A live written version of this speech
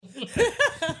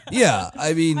Yeah,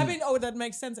 I mean, oh, that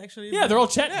makes sense actually. Yeah, they're all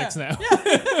Chetniks now.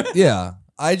 yeah.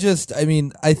 I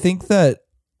think that,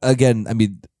 again,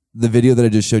 the video that I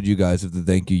just showed you guys of the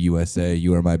Thank You USA,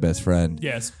 You Are My Best Friend.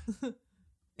 Yes.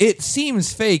 It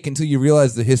seems fake until you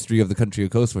realize the history of the country of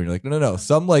Kosovo. And you're like, no.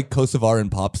 Some like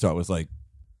Kosovaran pop star was like,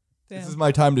 this is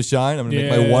my time to shine. I'm going to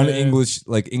make my one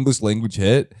English language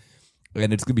hit.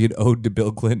 And it's going to be an ode to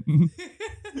Bill Clinton.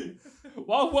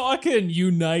 What can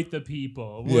unite the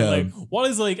people? What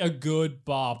is like a good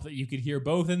bop that you could hear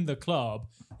both in the club,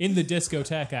 in the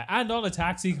discoteca, and on a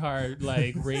taxi car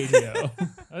like radio?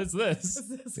 What's this?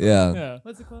 Yeah.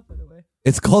 What's it called, by the way?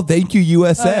 It's called Thank You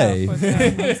USA. Oh,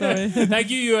 yeah, I'm sorry.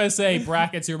 Thank you USA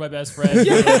brackets. You're my best friend.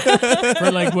 For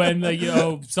like when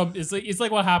it's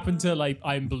like what happened to like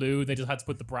I'm Blue. They just had to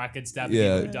put the brackets down.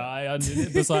 People who die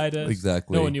beside it.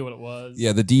 Exactly. No one knew what it was.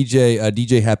 Yeah, the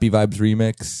DJ Happy Vibes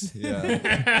remix. Yeah.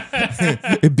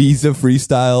 Ibiza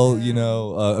freestyle.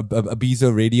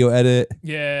 Ibiza radio edit.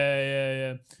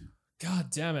 Yeah. God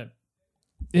damn it.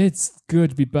 It's good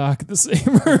to be back at the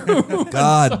same room.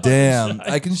 God damn.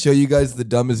 I can show you guys the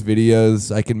dumbest videos.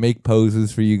 I can make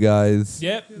poses for you guys.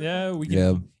 Yep. Yeah. We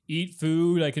can eat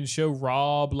food. I can show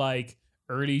Rob like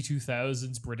early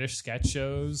 2000s British sketch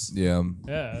shows. Yeah.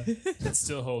 Yeah. It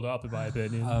still hold up in my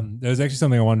opinion. There's actually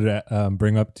something I wanted to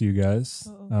bring up to you guys.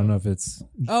 I don't know if it's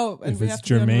and we it's have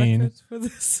to be on germane. record for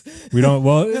this. We don't.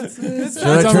 Well, Should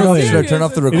I turn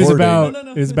off the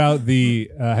recording? It's about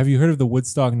the. Have you heard of the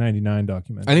Woodstock '99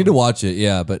 documentary? I need to watch it.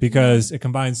 Yeah, but because it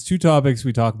combines two topics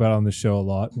we talk about on the show a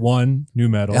lot. One, new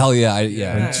metal. Hell yeah,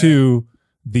 And two,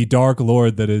 the Dark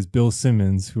Lord that is Bill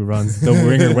Simmons, who runs the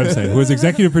Ringer website, who is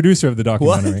executive producer of the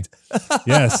documentary.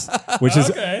 Yes, which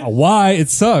is why it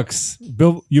sucks.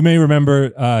 Bill, you may remember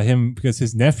him because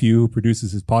his nephew, who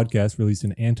produces his podcast, released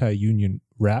an anti-union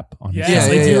rap on his Yes,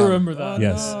 site. I do remember that.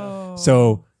 Yes. No.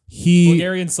 So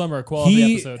Bulgarian Summer,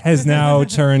 quality episode. has now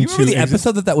turned you remember to the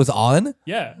episode that was on?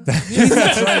 Yeah.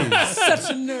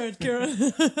 Such a nerd, Karen.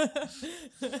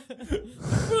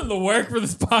 Put in the work for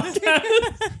this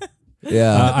podcast.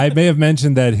 Yeah. I may have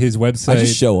mentioned that his website. I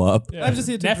just show up. Yeah. I'm just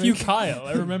here to Nephew drink. Kyle.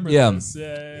 I remember Yeah. this.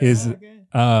 His his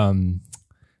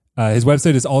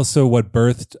website is also what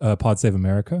birthed Pod Save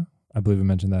America. I believe I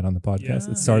mentioned that on the podcast.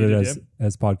 Yeah. It started Yeah, you did,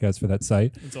 as podcast for that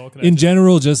site. It's all connected. In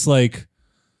general, just like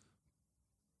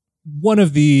one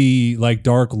of the like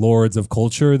dark lords of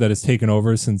culture that has taken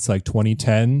over since like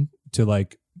 2010 to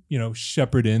like,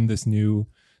 shepherd in this new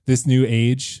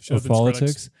age Shows of the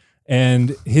politics.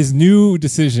 And his new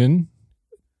decision,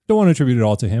 don't want to attribute it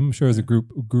all to him, I'm sure it was a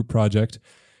group project,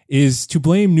 is to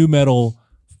blame new metal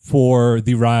for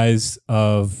the rise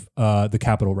of the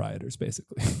Capitol rioters,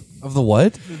 basically. Of the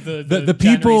what? The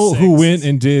people who went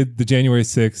and did the January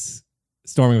 6th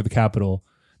storming of the Capitol.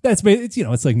 It's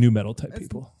like new metal type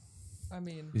people. I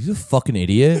mean, Is he a fucking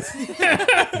idiot?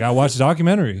 You gotta watch the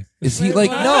documentary. Is he like,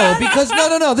 no, because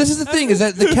no. This is the thing, is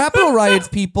that the Capitol riots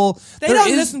people, they don't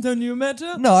listen to new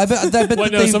metal. No, I bet Well, that no,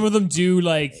 they, some of them do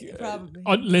like Probably.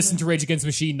 listen to Rage Against the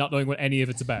Machine, not knowing what any of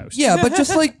it's about. yeah, but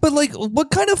just like, what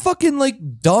kind of fucking like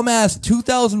dumbass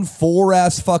 2004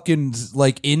 ass fucking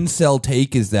like incel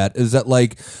take is that? Is that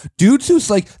like dudes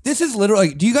who's like, this is literally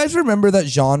like, do you guys remember that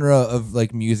genre of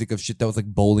like music of shit that was like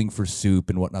Bowling for Soup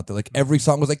and whatnot? That like every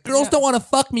song was like, girls don't want to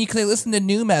fuck me because they listen to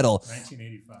new metal.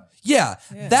 1985. Yeah,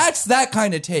 that's that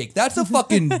kind of take. That's a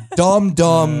fucking dumb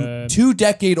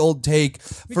 2-decade-old take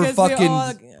Because for fucking we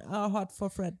all are hot for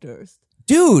Fred Durst.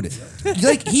 dude.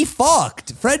 Like he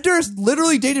fucked. Fred Durst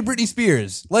literally dated Britney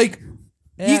Spears. Like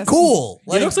he's Yes. cool.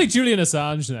 He looks like Julian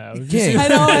Assange now. king. I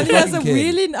know, and he has a Fucking king.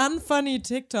 really unfunny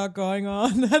TikTok going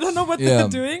on. I don't know what Yeah. they're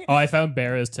doing. Oh, I found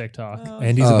Bear's TikTok.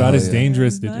 And he's about as yeah.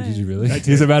 dangerous. Nice. Did you really?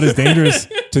 He's about as dangerous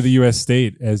to the U.S.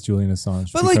 state as Julian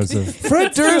Assange. But like because of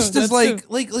Fred Durst true, is that's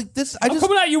like this. I I'm just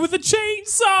coming at you with a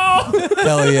chainsaw.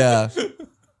 hell yeah.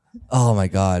 Oh my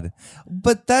god.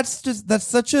 But that's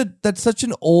such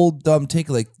an old dumb take.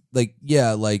 Like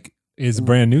is a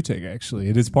brand new take. Actually,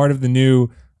 it is part of the new.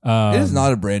 it is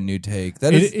not a brand new take.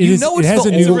 That It- is, it you is- know, it it's has the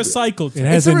a It's a new- old, recycled. It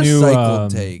has It's a a new recycled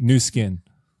take. new skin.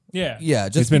 Yeah. Yeah,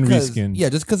 just It's been because, reskinned. Yeah,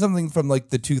 just because something from like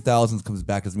the 2000s comes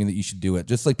back doesn't mean that you should do it.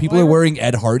 Just like people are wearing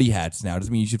Ed Hardy hats now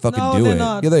doesn't mean you should fucking No, do they're it.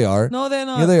 not. Yeah, they are. No, they're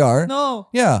not. Yeah, they are. No.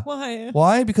 Yeah. Why?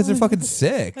 Why? Because they're fucking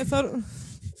sick. I thought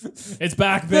It's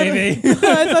back, baby. I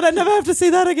thought I'd never have to see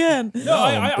that again. No,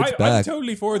 it's I'm back.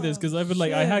 totally for this because I've been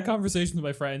like, I had shit. conversations with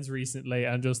my friends recently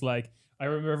and just like, I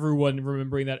remember everyone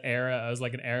remembering that era as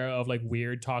like an era of like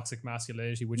weird toxic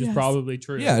masculinity, which is Yes. probably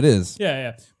true. Yeah, it is.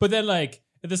 Yeah. But then like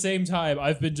at the same time,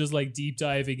 I've been just like deep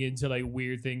diving into like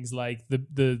weird things like the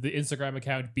Instagram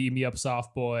account Beam Me Up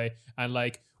Soft Boy and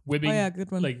like women, Oh, yeah, good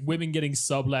one. like women getting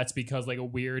sublets because like a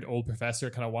weird old professor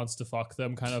kind of wants to fuck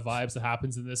them, kind of vibes that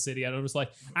happens in this city. And I was like,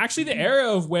 actually, the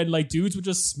era of when like dudes would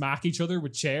just smack each other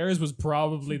with chairs was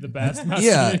probably the best.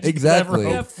 Yeah, exactly. Ever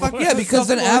Yeah, hoped for. Yeah, because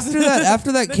then after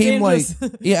that came like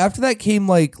after that came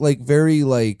like very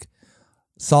like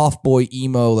soft boy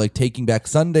emo, like Taking Back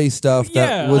Sunday stuff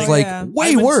that Yeah, was like- like Yeah. way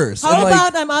I've been- worse. How And, like,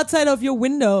 about I'm outside of your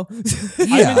window?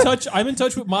 yeah, I'm in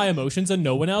touch with my emotions and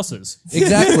no one else's.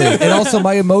 exactly. And also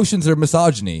my emotions are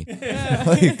misogyny.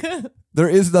 Like, there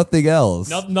is nothing else.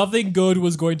 Nothing good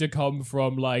was going to come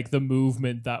from like the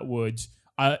movement that would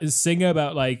sing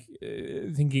about like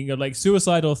thinking of like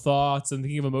suicidal thoughts and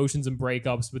thinking of emotions and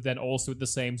breakups, but then also at the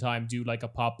same time do like a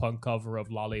pop punk cover of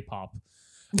Lollipop.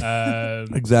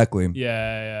 Exactly.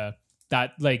 Yeah.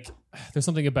 That like, there's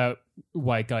something about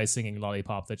white guys singing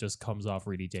Lollipop that just comes off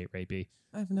really date rapey.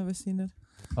 I've never seen it.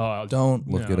 Oh, Don't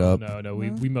look no, it up. No,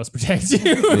 we must protect you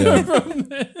Yeah. from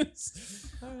this.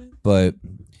 But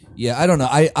yeah, I don't know.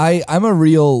 I'm a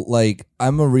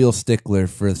real stickler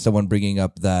for someone bringing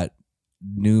up that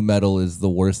new metal is the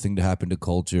worst thing to happen to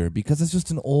culture, because it's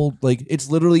just an old, like, it's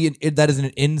literally that is an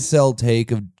incel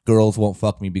take of girls won't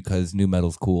fuck me because new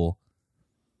metal's cool.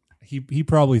 He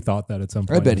probably thought that at some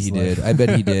point. I bet he did. I bet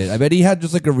he did. I bet he had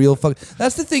just like a real fuck.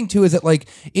 That's the thing too, is that like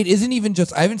it isn't even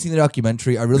just. I haven't seen the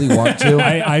documentary. I really want to.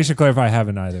 I should clarify. I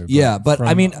haven't either. Yeah, but from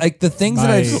I mean, like the things that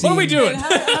my- I've seen. What are we doing?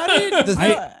 How do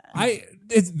you?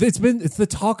 It's the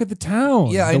talk of the town.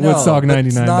 Yeah, I the know. Woodstock That's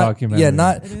 99 not- documentary. Yeah,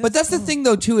 not. But that's the thing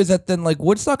though too, is that then like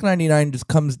Woodstock 99 just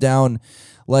comes down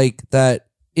like that.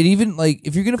 It even like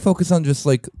if you're gonna focus on just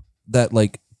like that,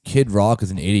 like Kid Rock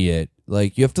is an idiot.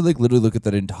 Like you have to like literally look at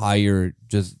that entire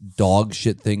just dog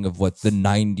shit thing of what the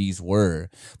 90s were.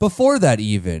 Before that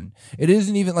even, it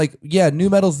isn't even like, yeah, new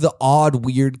metal's the odd,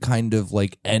 weird kind of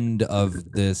like end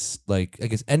of this, like I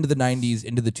guess end of the 90s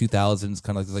into the 2000s,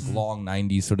 kind of like this like long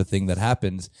 90s sort of thing that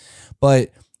happens. But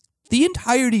the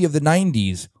entirety of the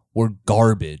 90s were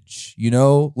garbage, you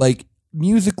know? Like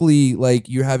musically, like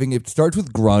you're having, it starts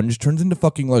with grunge, turns into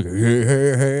fucking like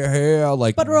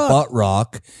like Butt rock. butt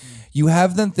rock. You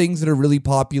have then things that are really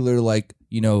popular, like,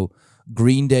 you know,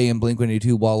 Green Day and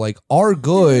Blink-182, while like are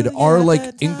good, Till are you like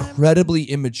have the time. incredibly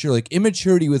immature. Like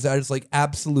immaturity was at its like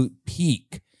absolute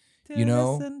peak. To You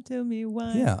know? listen to me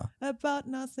whine Yeah. about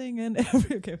nothing and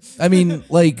every. Okay. I mean,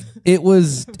 like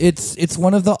it's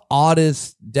one of the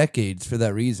oddest decades for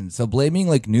that reason. So blaming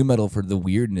like new metal for the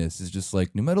weirdness is just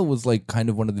like, new metal was like kind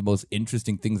of one of the most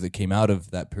interesting things that came out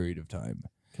of that period of time.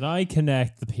 Can I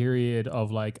connect the period of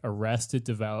like arrested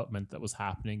development that was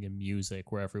happening in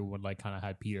music, where everyone like kind of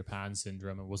had Peter Pan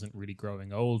syndrome and wasn't really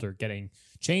growing old or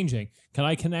changing? Can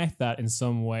I connect that in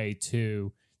some way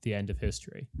to the end of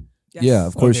history? Yes. Yeah,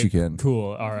 of course Okay, you can.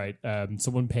 Cool. All right.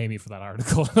 Someone pay me for that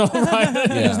article. All right.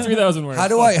 Yeah. It's 3,000 words. How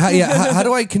do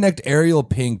I connect Ariel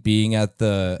Pink being at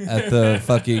the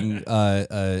fucking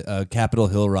Capitol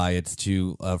Hill riots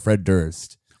to Fred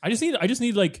Durst? I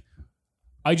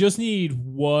just need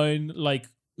one like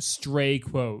stray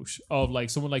quote of like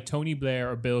someone like Tony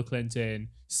Blair or Bill Clinton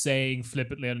saying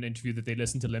flippantly on an interview that they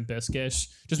listened to Limp Bizkit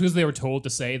just because they were told to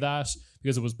say that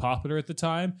because it was popular at the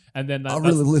time, and then I'll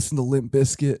really listen to Limp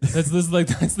Bizkit.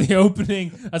 that's the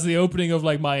opening. That's the opening of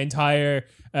like my entire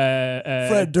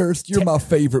Fred Durst, you're my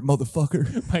favorite motherfucker.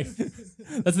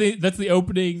 that's the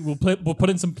opening. We'll put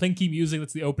in some plinky music.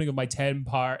 That's the opening of my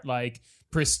 10-part like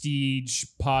prestige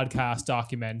podcast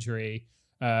documentary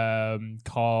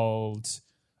called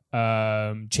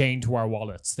Chained to Our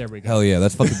Wallets. There we go. Hell yeah,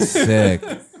 that's fucking sick.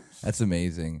 That's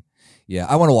amazing. Yeah,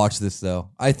 I want to watch this though.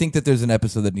 I think that there's an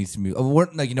episode that needs to move.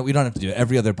 Like, you know, we don't have to do it.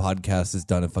 Every other podcast has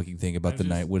done a fucking thing about the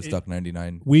night Woodstock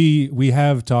 99. We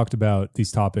have talked about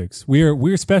these topics.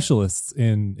 We're specialists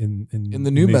in In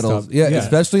the new these metal, topics. yeah,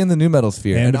 especially in the new metal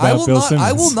sphere. And I about will Bill not. I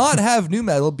Simmons. will not have new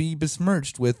metal be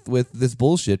besmirched with this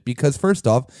bullshit because first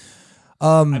off,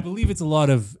 I believe it's a lot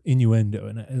of innuendo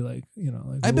and like, you know,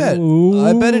 like, I bet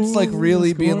it's like really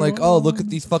what's being going like, oh, look at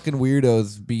these fucking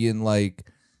weirdos being like,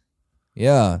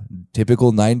 yeah,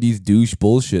 typical 90s douche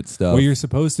bullshit stuff. What you're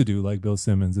supposed to do, like Bill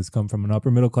Simmons, is come from an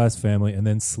upper middle class family and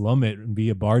then slum it and be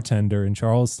a bartender in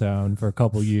Charlestown for a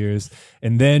couple years,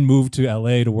 and then move to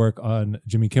LA to work on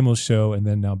Jimmy Kimmel's show, and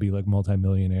then now be like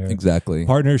multimillionaire. Exactly.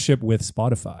 Partnership with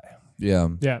Spotify. Yeah.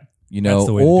 Yeah. You That's know,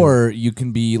 the way to do or you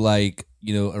can be like,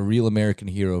 you know, a real American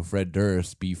hero, Fred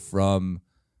Durst, be from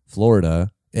Florida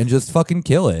and just fucking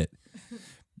kill it.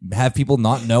 Have people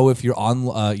not know if you're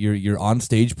on your on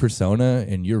stage persona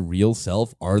and your real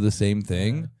self are the same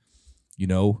thing. You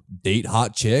know, date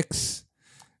hot chicks,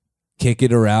 kick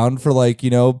it around for like,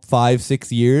 you know, 5-6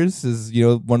 years as, you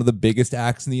know, one of the biggest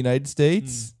acts in the United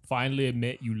States. finally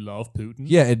admit you love Putin.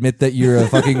 Yeah, admit that you're a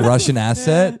fucking Russian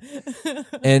asset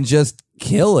and just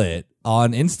kill it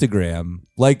on Instagram.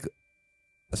 Like,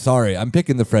 sorry, I'm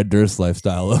picking the Fred Durst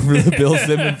lifestyle over the Bill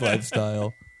Simmons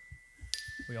lifestyle.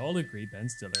 We all agree Ben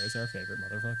Stiller is our favorite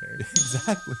motherfucker.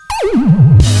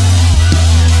 Exactly.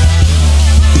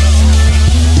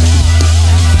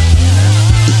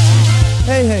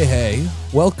 Hey.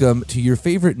 Welcome to your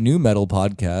favorite new metal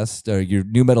podcast, or your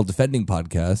new metal defending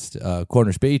podcast,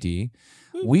 Corner Spatey.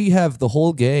 We have the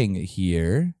whole gang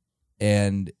here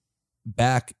and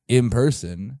back in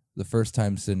person, the first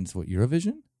time since,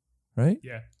 Eurovision? Right?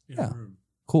 Yeah. Yeah.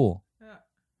 Cool. Yeah.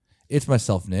 It's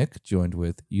myself, Nick, joined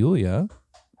with Yulia,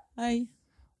 Hi.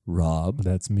 Rob,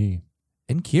 That's me.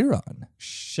 and Kieran.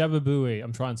 Shababooey.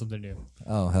 I'm trying something new.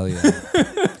 Oh, hell yeah.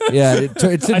 Yeah,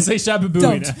 it's I a say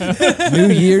Shababooey now.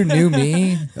 new year, new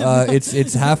me.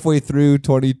 It's halfway through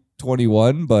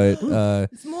 2021, but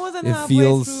It's more than it halfway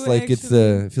feels through, like actually.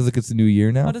 it feels like it's a new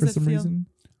year now How does for it some feel? reason.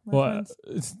 My Well,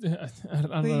 friends. I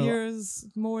don't The know. year's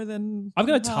more than I've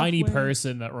got a tiny halfway.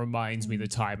 person that reminds me the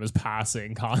time is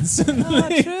passing Oh,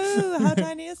 constantly. true. How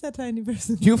tiny is that tiny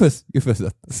person? You have a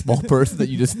small person that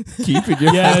you just keep in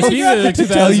your Yeah, house it's either like to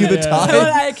tell you the 2000, time.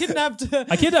 Oh, I kidnapped.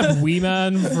 I kidnapped Wee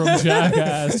Man from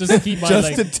Jackass just to keep my Just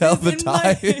like. to tell the in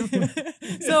my-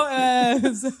 time. so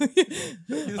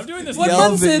I'm doing this. what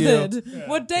Yells month at is you. it? Yeah.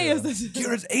 What day is it?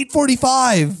 Kieran's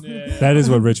 8:45. Yeah. That is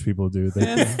what rich people do. They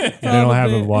don't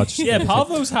have a watch. Yeah,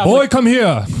 Pavos have Boy, like, come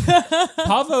here.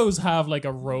 Pavos have like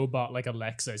a robot like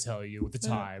Alexa tell you the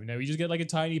time. Now you just get like a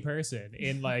tiny person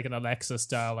in like an Alexa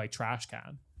style like trash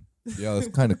can. Yeah, that's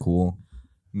kind of cool.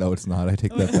 No, it's not. I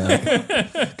take that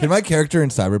back. Can my character in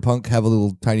Cyberpunk have a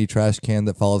little tiny trash can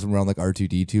that follows him around like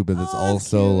R2D2, but it's Oh, that's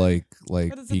also cute. like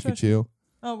What is the trash Pikachu?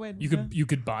 Oh wait. You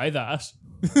could buy that.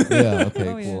 Yeah. Okay.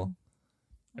 Oh, yeah. Cool.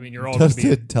 I mean, you're all going Just to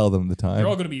to be tell them the you're all time.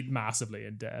 going to be massively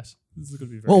in debt. This is going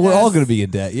to be very. Well, we're all Yes. going to be in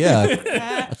debt. Yeah.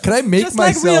 Can I make Just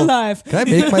like real myself? life. Can I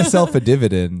make myself a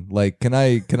dividend? Like, can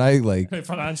I like?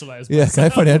 financialize. Yeah. Can I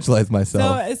myself. financialize So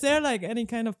myself? is there like any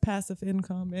kind of passive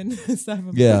income in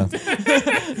Cyberpunk? Yeah.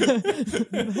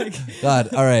 Like,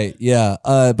 God. All right. Yeah.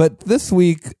 But this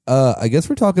week, I guess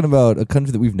we're talking about a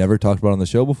country that we've never talked about on the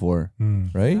show before,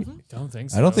 right? I don't think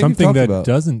so. I don't think we've Something talked that about.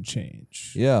 doesn't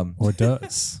change. Yeah. Or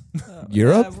does.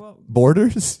 Europe well,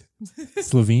 borders.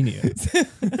 Slovenia.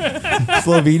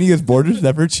 Slovenia's borders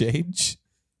never change.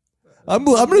 I'm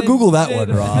gonna Google that one,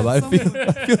 Rob. I feel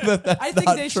that that's I think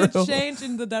not they true. should change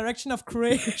in the direction of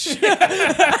Croatia.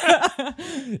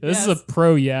 This is a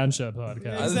pro Yansha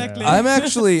podcast. Exactly.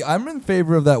 I'm in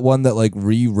favor of that one that like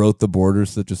rewrote the borders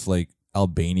so just like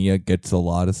Albania gets a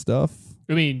lot of stuff.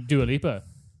 I mean, Dua Lipa.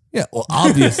 Yeah, well,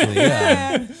 obviously,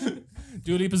 yeah,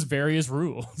 Dua Lipa's various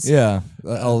rules. yeah.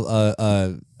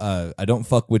 I don't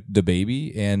fuck with the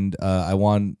baby, and I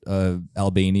want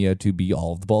Albania to be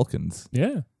all of the Balkans.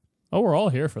 Yeah. Oh, we're all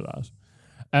here for that.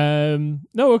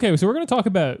 No, okay. So we're going to talk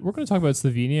about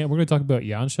Slovenia. We're going to talk about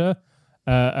Janša,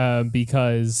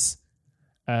 because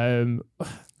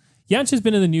Janša's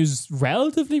been in the news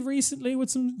relatively recently with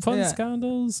some fun Yeah.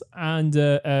 scandals, and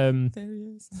There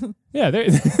he is. yeah,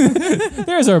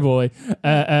 there's our boy.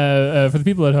 For the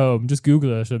people at home, just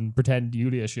Google it and pretend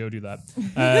Yulia showed you that.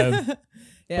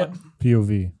 Yeah.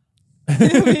 POV.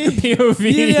 POV.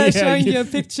 Yulia showing yeah. you a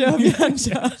picture of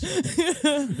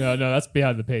Janša. No, that's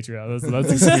behind the Patreon.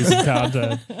 That's exclusive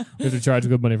content. We have to charge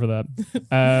good money for that.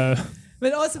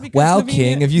 But also because Wow, Slovenia-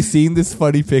 King, have you seen this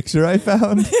funny picture I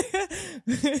found?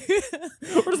 Or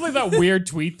just like that weird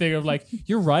tweet thing of like,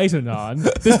 you're right, Anon.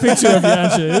 This picture of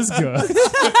Janša is good.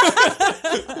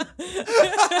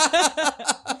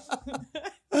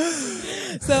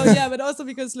 So yeah, but also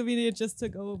because Slovenia just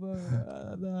took over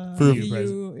the For-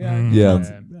 EU. Yeah.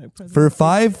 For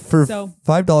So-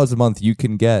 $5 a month, you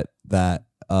can get that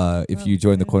if you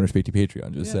join the Corner Spatey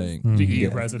Patreon. Just Yes. saying. The You EU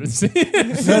get- presidency.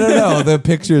 No. The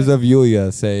pictures of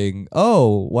Yulia saying,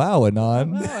 "Oh, wow,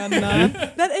 Anon." Oh, and,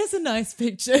 that is a nice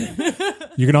picture.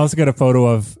 You can also get a photo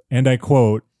of, and I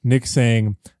quote, Nick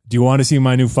saying, "Do you want to see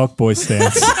my new fuckboy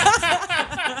stance?"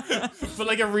 But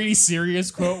like a really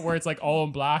serious quote where it's like all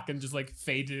in black and just like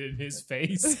faded in his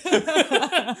face.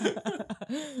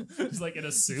 Just like in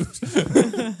a suit.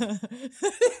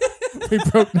 We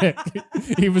broke Nick.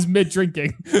 He was mid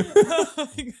drinking.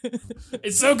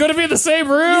 It's so good to be in the same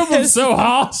room. I'm so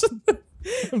hot.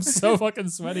 I'm so fucking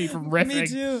sweaty from Me riffing.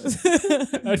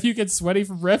 too. How do you get sweaty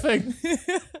from riffing?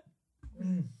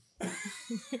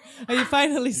 Are you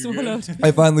finally swallowed?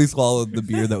 I finally swallowed the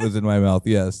beer that was in my mouth.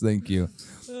 Yes, thank you.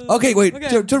 Okay, wait.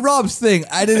 Okay. To Rob's thing,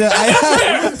 I didn't.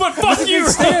 But fuck you.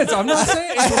 Stance. I'm not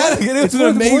saying I had to get it was an more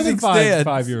amazing than stand.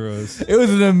 €5. It was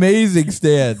an amazing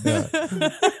stand.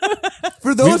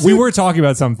 For those We who, were talking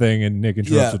about something and Nick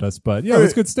interrupted us, but yeah, it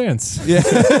was a good stance. yeah,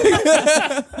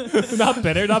 Not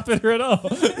bitter at all.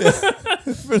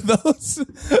 for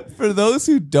those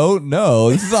who don't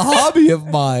know, this is a hobby of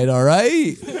mine. All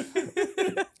right.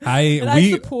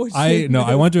 I support you.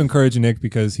 I want to encourage Nick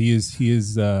because he's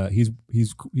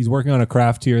working on a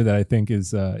craft here that I think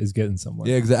is getting somewhere.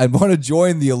 Yeah, exactly. I want to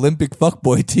join the Olympic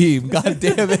fuckboy team. God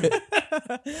damn it.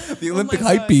 The Olympic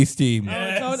my God. hypebeast team.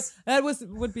 Yes. That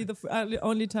would be the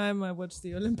only time I watched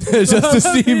the Olympics. Just to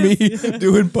see me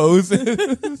doing poses.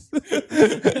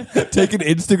 Taking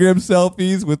Instagram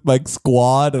selfies with my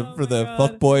squad for the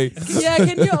God. fuckboy Yeah,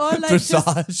 can you all like just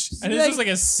dressage. And it's just like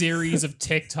a series of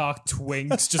TikTok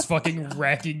twinks just fucking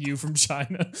wrecking you from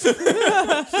China.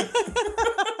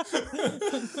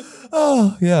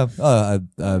 Oh, yeah.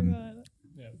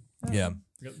 Yeah.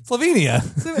 Slovenia.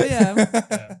 So, yeah.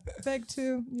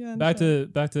 Back to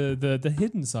Back to the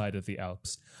hidden side of the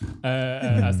Alps,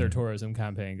 as their tourism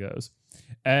campaign goes.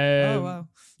 Oh wow.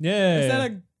 Yeah. Is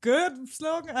that a good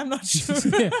slogan? I'm not sure.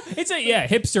 It's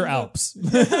hipster Alps.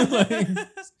 Like,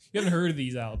 you haven't heard of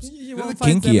these Alps. You They're won't the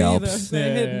find kinky them either. Alps.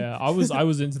 They're hidden. Yeah, I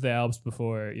was into the Alps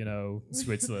before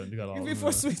Switzerland got all Before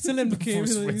of the, Switzerland became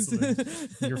before Switzerland.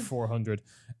 Year 400.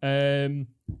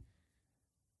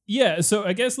 Yeah, so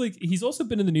I guess like he's also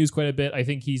been in the news quite a bit. I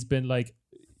think he's been like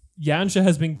Janša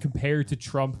has been compared to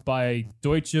Trump by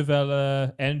Deutsche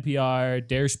Welle, NPR,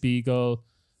 Der Spiegel,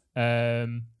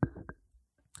 and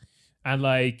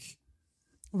like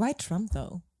Why Trump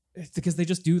though? it's because they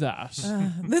just do that.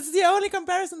 This is the only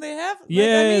comparison they have.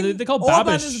 Yeah, they call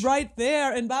Orban Babiš. is right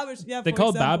there, and Babiš. Yeah, They for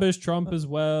called example. Babiš Trump as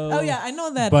well. Oh yeah, I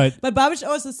know that. But- But Babiš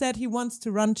also said he wants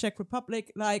to run Czech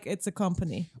Republic like it's a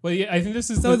company. Well, yeah, I think this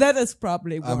is So the, that is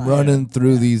probably why. I'm running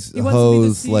through these He wants to be the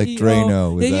hoes like CEO.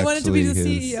 Drano. Yeah, is he wanted to be the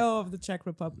actually his- CEO of the Czech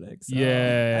Republic. So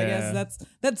Yeah. I guess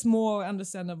that's more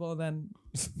understandable than.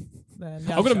 I'm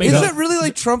gonna make Is up- it really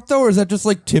like Trump though, or is that just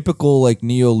like typical like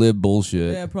neo-lib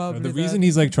bullshit? Yeah, probably. The that. reason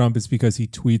he's like Trump is because he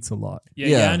tweets a lot. Yeah,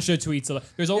 Yeah. Janša tweets a lot.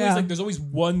 There's always Yeah. there's always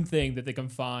one thing that they can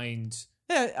find.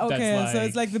 Yeah, okay, that's so like-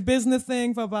 it's like the business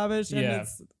thing for Babiš, and Yeah,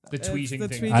 it's the tweeting the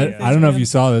thing. tweeting I thing, don't know if yeah. you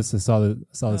saw this. I saw this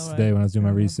Oh, today right. when I was doing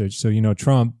my Mhm. research. So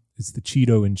Trump is the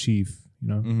Cheeto in chief.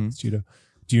 Mhm. It's Cheeto.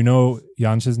 Do you know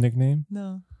Janša's nickname?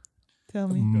 No, tell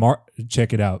me.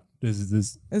 Check it out.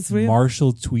 This It's real.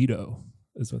 Marshall Tweeto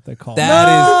is what they call him. That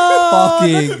is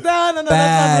fucking no, that's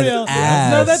not real.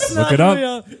 badass. No, that's Look not it up.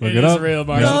 real. Look It it is up. real,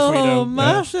 Marshall No, Tweeto.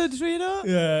 Marshall Tweeto.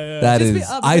 Yeah. That Just is,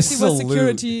 because I he was salute.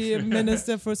 security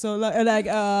minister for so long.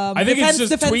 I think it's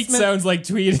just tweet sounds like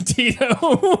tweet and Tito.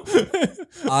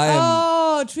 I am.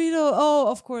 Oh, Tweeto.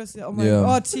 Oh, of course. Yeah. Oh my. Yeah.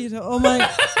 Oh, Tito. Oh my.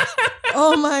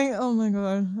 Oh my. Oh my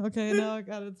God. Okay, now I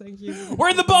got it. Thank you. We're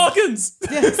in the Balkans.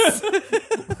 Yes.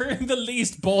 We're in the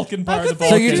least Balkan part of the could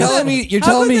So they you're Balkans. do telling that? me you're How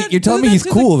telling could me they you're telling do me that he's to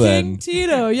the cool King then.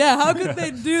 Tito. Yeah. How could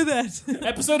they do that?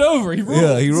 Episode over. He rules.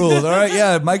 Yeah, he rules. All right,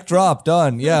 yeah, mic drop,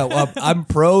 done. Yeah, well, I'm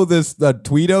pro this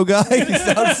Tweeto guy. He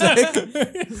sounds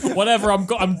sick. Whatever.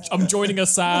 I'm joining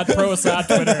Assad, pro Assad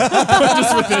Twitter,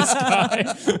 just with this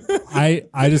guy.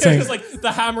 I just think It's like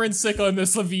the hammer and sickle in the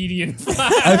Slovenian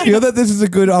flag. I feel that this is a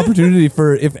good opportunity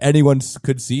for if anyone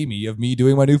could see me of me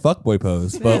doing my new fuckboy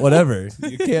pose, but whatever,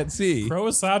 you can't see. Pro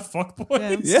Assad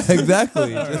fuckboy. Yeah. Yeah,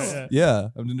 exactly. Just- right. yeah,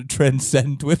 I'm gonna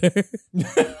transcend Twitter. Oh,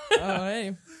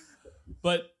 hey.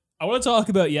 But I want to talk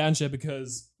about Janša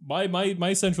because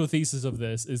my central thesis of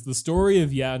this is the story of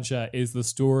Janša is the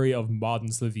story of modern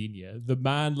Slovenia. The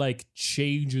man like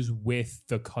changes with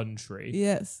the country,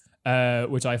 Yes.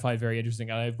 which I find very interesting.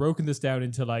 And I've broken this down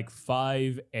into like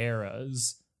 5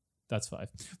 eras. That's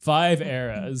 5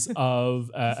 eras of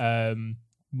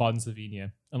modern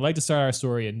Slovenia. I'd like to start our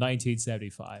story in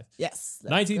 1975. Yes.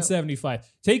 let's 1975.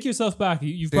 Take yourself back.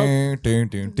 You've probably Dun, dun,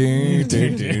 dun, dun,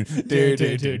 dun, dun,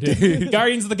 dun, dun, dun.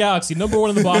 Guardians of the Galaxy, #1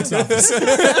 in the box office.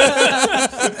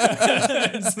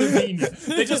 Slovenia.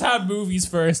 They just had movies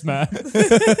first, man.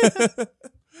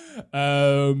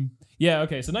 Yeah,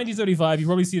 okay. So 1975, you've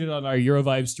probably seen it on our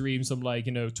Eurovibe stream, some like,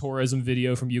 tourism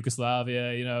video from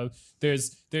Yugoslavia.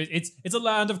 It's a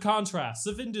land of contrasts,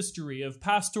 of industry, of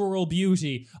pastoral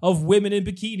beauty, of women in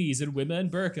bikinis and women in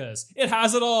burqas. It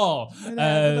has it all. It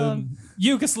has it all.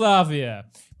 Yugoslavia.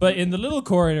 But in the little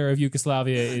corner of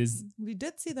Yugoslavia is We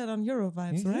did see that on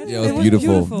Eurovibes, right? Yeah, it was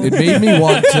beautiful. It made me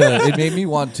want to. It made me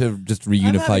want to just I'm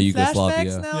reunify having Yugoslavia.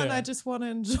 flashbacks now, and Yeah. I just want to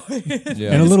enjoy it.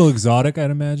 Yeah. And a little exotic, I'd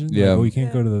imagine. Yeah. Like, oh, you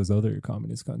can't go to those other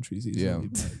communist countries easily. Yeah.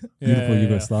 but Yeah, Beautiful yeah, yeah.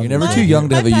 Yugoslavia. You're never My- too young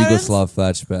to my have a parents- Yugoslav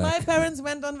flashback. My parents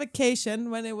went on vacation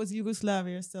when it was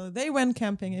Yugoslavia, so they went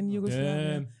camping in Yugoslavia.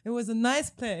 Damn. It was a nice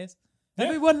place. Yeah.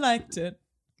 Everyone liked it.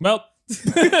 well,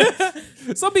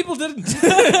 some people didn't.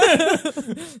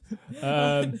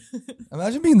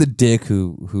 Imagine being the dick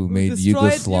who made destroyed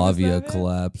Yugoslavia Yugoslavia?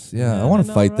 collapse. Yeah, Yeah, I want I to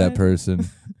know, fight that right? person.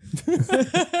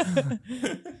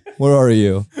 Where are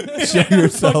you? Show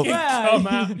yourself. Fucking Where come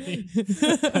are at me.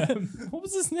 What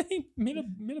was his name?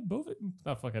 Milibovic?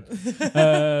 Oh, fuck it.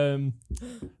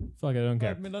 Fuck it, I don't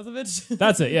care. Milosevic.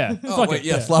 That's it, yeah. Oh Fuck wait, it,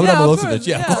 yeah, yeah. Slobodan Yeah, of Milosevic. course,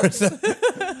 Yeah, of yeah.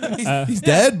 course. He's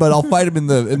dead, but I'll fight him in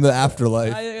the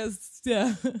afterlife. I guess,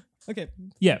 yeah. Okay.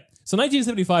 Yeah. So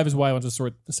 1975 is why I want to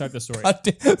start the story. God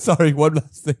damn- Sorry, one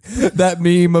last thing. That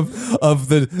meme of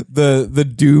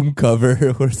the Doom cover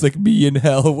where it's like me in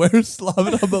hell. Where's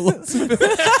Slobodan Milosevic?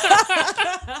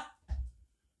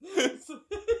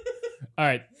 All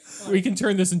right. We can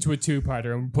turn this into a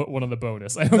two-parter and put one on the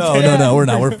bonus. I don't care. No, we're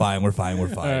not. We're fine. We're fine.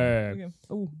 Okay.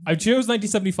 Oh, I chose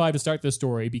 1975 to start this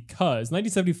story because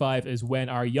 1975 is when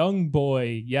our young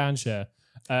boy Yansha,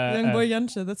 young boy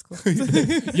Yansha, that's cool.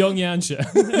 young Yansha,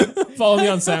 follow me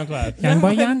on SoundCloud, Young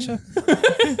boy Yansha.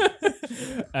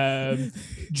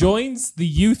 joins the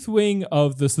youth wing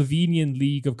of the Slovenian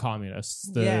League of Communists,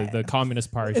 Yeah. the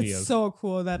Communist Party It's of so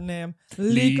cool, that name.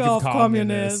 League of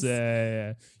Communists.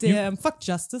 Yeah. Damn, fuck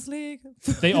Justice League.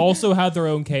 They also had their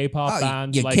own K-pop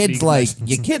band. your like kids League of like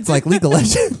Legends. your kids like League of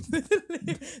Legends.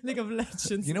 League of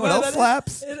Legends. You know what else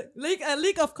slaps? A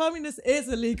League of Communists is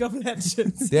a League of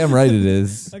Legends. Damn right it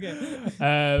is. Okay.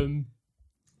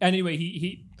 Anyway,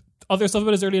 he other stuff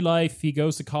about his early life. He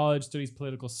goes to college, studies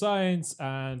political science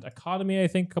and economy. I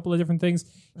think a couple of different things.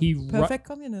 He Perfect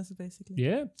communist, basically.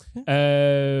 Yeah.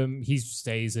 He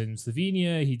stays in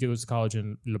Slovenia. He goes to college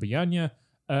in Ljubljana.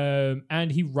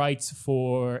 And he writes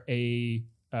for a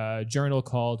journal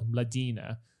called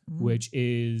Mladina, which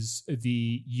is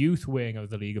the youth wing of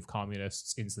the League of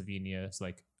Communists in Slovenia. It's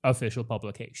like official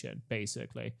publication,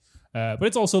 basically. But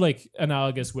it's also like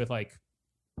analogous with like,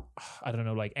 I don't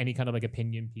know, like any kind of like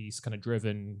opinion piece, kind of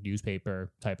driven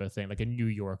newspaper type of thing, like a New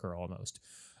Yorker almost.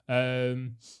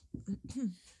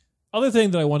 Other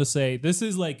thing that I want to say, this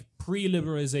is like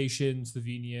pre-liberalization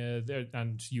Slovenia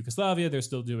and Yugoslavia. They're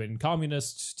still doing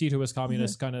communist, Titoist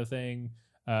communist kind of thing,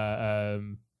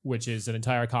 which is an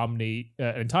entire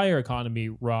economy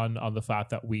run on the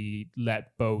fact that we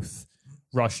let both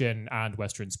Russian and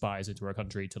Western spies into our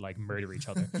country to like murder each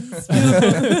other.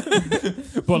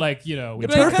 But like, you know, we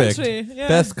Great Perfect. country. Yeah.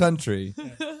 Best country.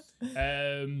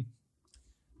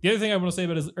 The other thing I want to say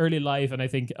about his early life, and I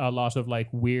think a lot of like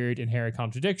weird inherent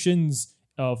contradictions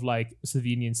of like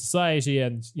Slovenian society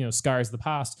and, you know, scars of the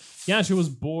past. Janša was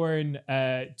born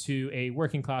to a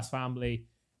working class family.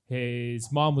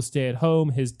 His mom was stay at home.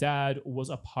 His dad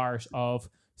was a part of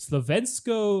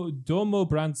Slovensko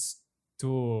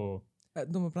Domobranstvo.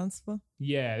 Domobranstvo.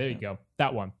 Yeah, there you go.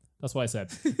 That one. That's what I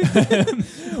said.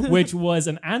 Which was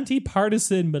an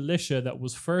anti-partisan militia that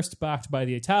was first backed by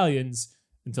the Italians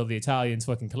until the Italians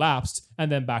fucking collapsed,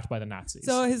 and then backed by the Nazis.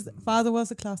 So his father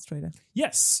was a class trader.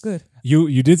 Yes. Good.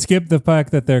 You did skip the fact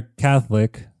that they're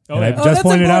Catholic. Oh, and yeah. I Oh, just that's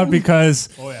pointed out important. because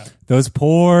Oh, yeah. those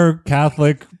poor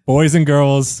Catholic boys and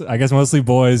girls, I guess mostly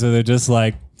boys, are they're just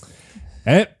like,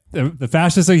 hey, the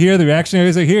fascists are here, the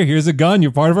reactionaries are here. Here's a gun.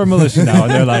 You're part of our militia now,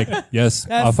 and they're like, yes,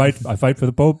 I fight for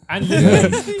the Pope. And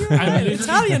literally, You're and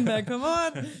Italian back, come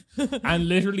on. and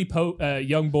literally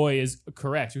young boy is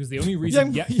correct, because the only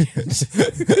reason... Young boy.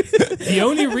 The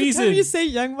only Every time reason... you say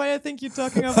young boy, I think you're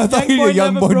talking of I thought young you were boy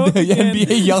young never boy, broke again.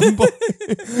 NBA young boy.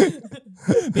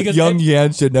 because Young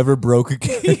Yansha never broke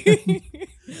again.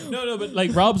 No, but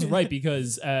like Rob's right,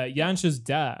 because Janša's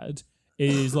dad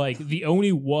is like the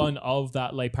only one of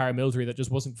that like paramilitary that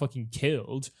just wasn't fucking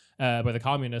killed by the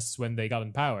communists when they got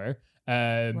in power.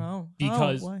 Wow.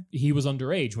 Because Oh, why? he was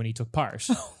underage when he took part.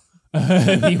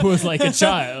 He was like a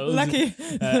child. Lucky.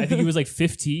 I think he was like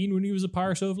 15 when he was a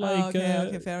part of like.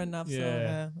 okay, fair enough.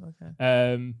 yeah. So,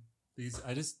 okay.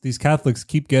 These Catholics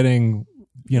keep getting,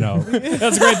 you know,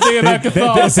 That's a great thing about they're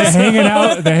Catholicism. hanging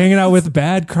out. They're hanging out with a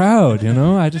bad crowd. You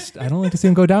know, I don't like to see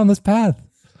them go down this path.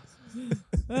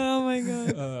 Oh my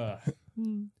god.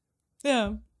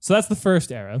 Yeah. So that's the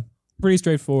first era. Pretty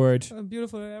straightforward. A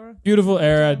beautiful era. Beautiful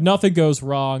era. Nothing goes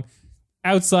wrong.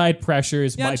 Outside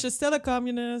pressures might Janša's still a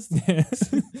communist.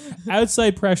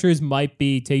 outside pressures might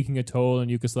be taking a toll on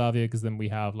Yugoslavia, because then we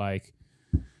have like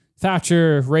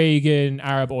Thatcher, Reagan,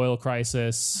 Arab oil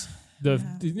crisis, the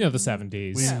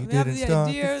 70s. Yeah, We we have didn't the start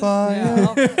the ideas.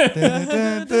 fire.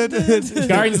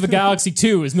 Guardians of the Galaxy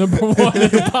 2 is number 1 in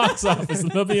the box office.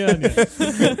 Love the onion.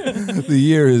 The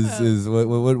year is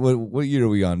what year are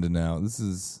we on to now? This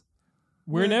is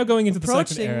We're now going into the second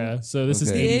Approaching era, so this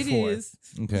is Okay. The 84. 80s.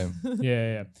 okay.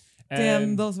 Yeah.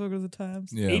 Damn, those were the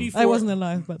times. Yeah. 84, I wasn't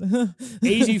alive, but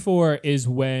 84 is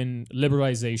when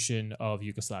liberalization of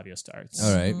Yugoslavia starts.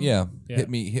 All right. Yeah. Yeah.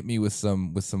 Hit me with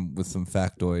some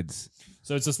factoids.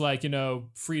 So it's just like,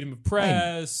 freedom of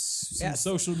press, some Yes.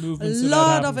 social a movements.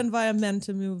 lot of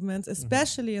environmental movements,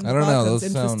 especially in the I don't know, Balkans,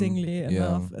 those sound- interestingly yeah.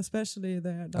 enough. Especially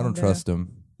there. I don't trust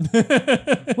them.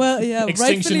 Well, yeah,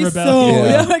 Extinction rightfully Rebellion. so.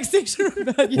 Yeah. Yeah, Extinction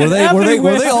Rebellion. Were they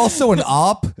everywhere. also an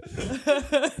op?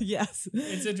 Yes.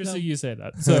 It's interesting you say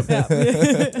that. So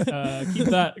Yeah. keep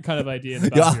that kind of idea in the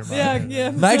back of your mind. yeah.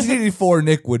 1984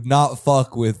 Nick would not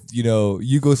fuck with,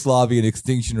 Yugoslavian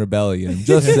Extinction Rebellion. I'm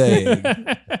just saying.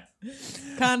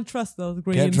 Can't trust those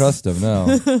Greens. Can't trust them,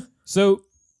 no. So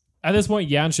at this point,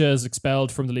 Janša is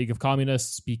expelled from the League of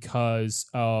Communists because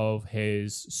of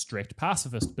his strict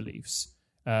pacifist beliefs.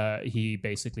 He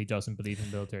basically doesn't believe in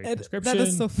military conscription. That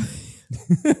is so funny.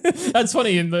 That's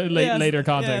funny in the Yes, later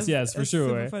context. Yes, for it's sure.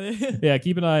 super funny. Yeah,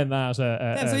 keep an eye on that.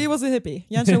 Yeah, so he was a hippie.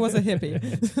 Janša was a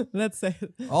hippie. Let's say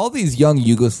it. All these young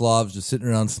Yugoslavs just sitting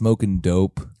around smoking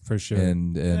dope For sure.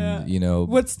 and Yeah.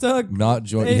 Woodstock. not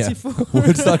joining. 84.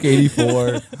 Woodstock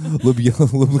 84,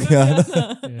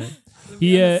 Ljubljana.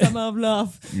 Yeah. He, Summer of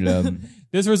Love.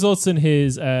 this results in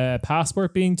his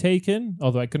passport being taken,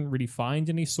 although I couldn't really find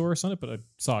any source on it, but I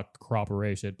saw it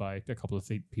corroborated by a couple of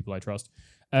people I trust.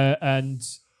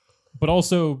 But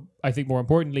also, I think more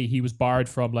importantly, he was barred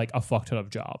from like a fuck ton of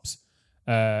jobs.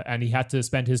 And he had to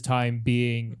spend his time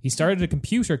he started a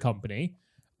computer company.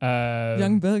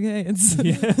 Young Bill Gates.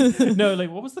 Yeah. No,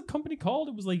 like, what was the company called?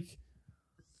 It was like,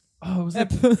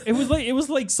 it was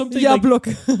like something Yeah, like, look.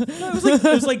 it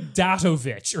was like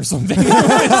Datovich or something.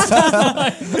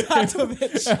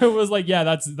 It was like, yeah,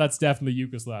 that's definitely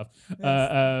Yugoslav.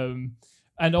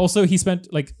 And also he spent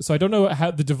so I don't know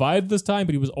how the divide this time,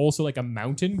 but he was also like a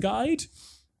mountain guide.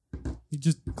 He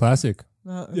just Classic.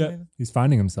 Yeah. He's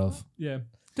finding himself. yeah.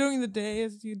 During the day,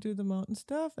 as you do the mountain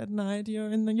stuff, at night you're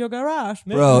in your garage.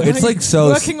 Bro, it's like so.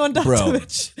 Working on bro,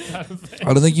 Datovich.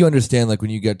 I don't think you understand. Like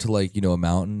when you get to a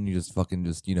mountain, you just fucking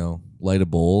light a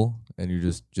bowl and you're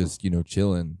just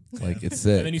chilling. Like it's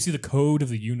And then sick. you see the code of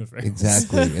the universe.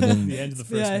 Exactly, and the then end of the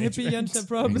first Yeah, Matrix. hippie Janša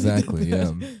probably. exactly,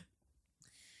 yeah.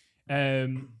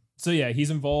 So yeah, he's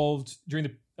involved during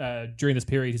this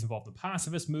period. He's involved in the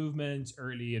pacifist movement,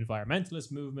 early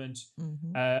environmentalist movement.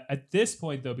 Mm-hmm. At this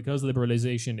point, though, because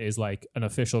liberalization is like an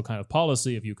official kind of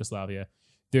policy of Yugoslavia,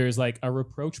 there's like a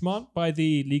rapprochement by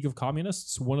the League of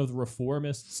Communists. One of the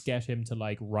reformists get him to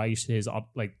like write his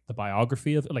the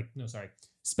biography of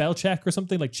spell check or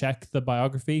something, like check the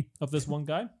biography of this one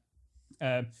guy.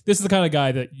 This is the kind of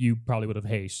guy that you probably would have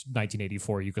hated,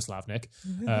 1984 Yugoslav Nick,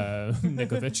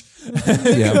 Nikovic.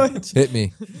 Yeah, hit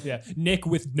me. Yeah, Nick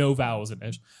with no vowels in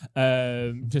it,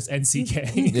 just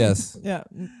NCK. Yes. Yeah.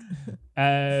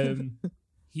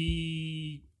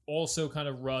 He also kind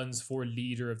of runs for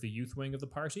leader of the youth wing of the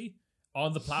party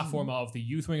on the platform of the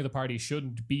youth wing of the party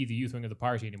shouldn't be the youth wing of the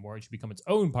party anymore. It should become its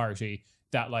own party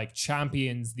that like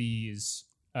champions these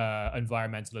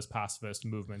environmentalist pacifist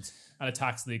movements and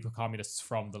attacks the League of Communists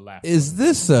from the left. Is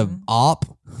this a op?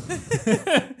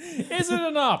 Is it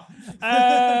an op?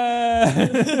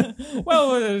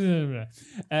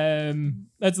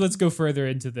 Let's go further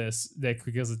into this, Nick,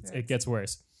 because it gets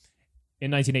worse.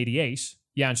 In 1988,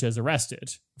 Janša is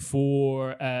arrested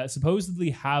for supposedly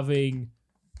having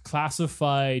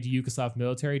classified Yugoslav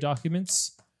military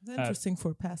documents. Interesting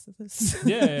for pacifists.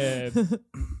 Yeah.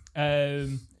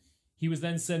 He was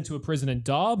then sent to a prison in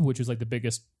Dob, which was like the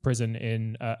biggest prison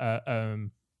in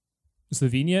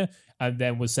Slovenia, and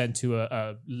then was sent to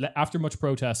after much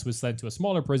protest, was sent to a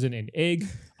smaller prison in Ig.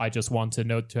 I just want to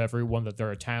note to everyone that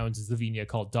there are towns in Slovenia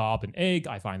called Dob and Ig.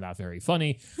 I find that very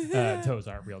funny. Those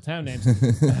aren't real town names.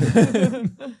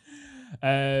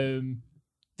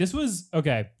 This was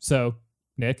okay. So,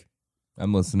 Nick,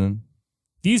 I'm listening.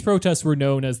 these protests were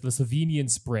known as the Slovenian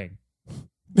Spring.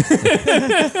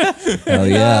 Hell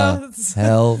yeah.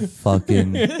 Hell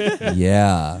fucking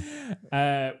yeah.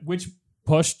 Which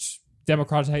pushed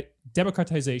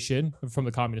democratization from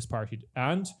the Communist Party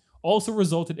and also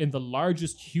resulted in the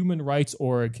largest human rights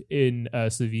org in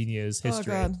Slovenia's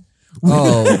history. Oh, God.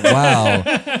 Oh, wow.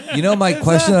 You know my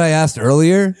question that I asked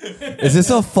earlier? Is this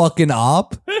a fucking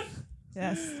op?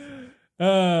 Yes.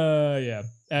 Yeah.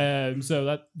 So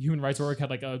that Human Rights Org had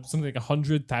like something like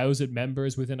 100,000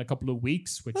 members within a couple of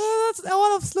weeks, which That's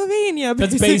all of Slovenia.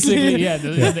 that's Basically.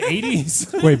 basically the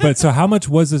 80s. Wait, but so how much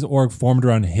was this org formed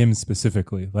around him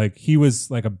specifically? Like he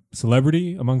was like a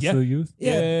celebrity amongst Yeah. the youth?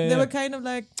 Yeah, they were kind of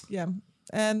like,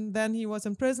 and then he was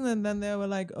in prison, and then they were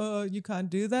like, "Oh, you can't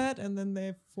do that," and then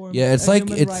they formed. Yeah, it's a like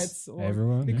human it's rights org,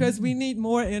 everyone, yeah. because we need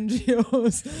more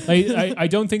NGOs. I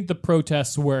don't think the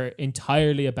protests were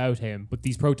entirely about him, but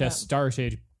these protests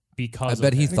started because I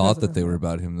bet of he him. thought of that they him. were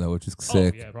about him though, which is Oh,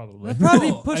 sick. yeah, probably. Probably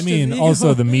I pushed mean, his ego.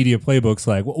 also the media playbook's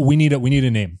like, well, we need a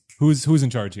name. Who's in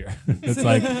charge here? It's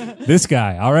like this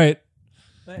guy. All right.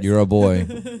 You're a boy.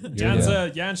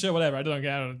 Yansha, whatever. I don't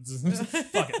get it.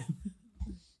 Fuck it.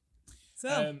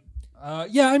 So,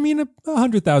 Yeah, I mean,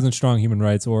 100,000 strong human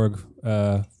rights org,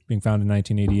 being founded in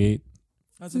 1988.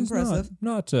 that's It's impressive.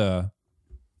 Not.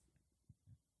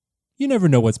 You never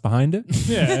know what's behind it.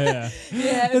 Yeah.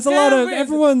 Yeah, There's a lot of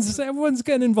everyone's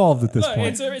getting involved at this Look,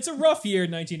 point. it's a rough year,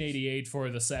 1988 for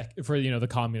the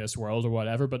communist world or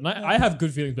whatever. But I have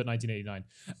good feelings about 1989.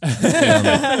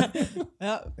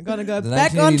 Yeah, gonna go The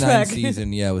back on 1989 track. season,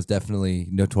 was definitely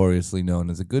notoriously known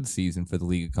as a good season for the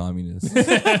League of Communists.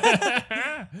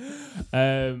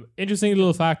 Interesting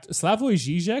little fact: Slavoj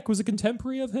Žižek was a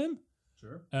contemporary of him.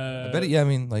 Sure. I bet it, I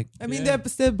mean, like, I mean, they're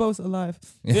still both alive.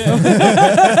 Yeah.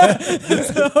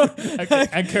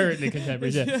 and currently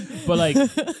contemporaries, yeah. But like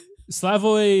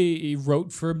Slavoj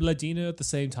wrote for Mladina at the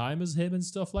same time as him and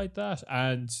stuff like that.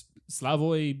 And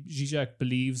Slavoj Žižek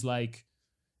believes like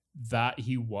that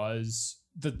he was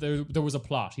that there was a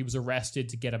plot. He was arrested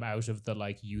to get him out of the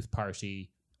like youth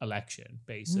party election,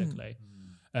 basically.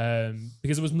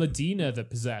 Because it was Mladina that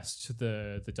possessed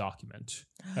the document,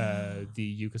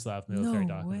 the Yugoslav military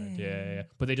No document. way. Yeah.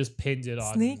 But they just pinned it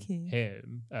on Sneaky.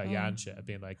 him, Yansha,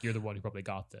 being like, "You're the one who probably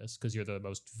got this because you're the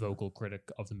most vocal critic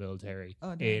of the military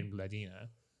in Mladina."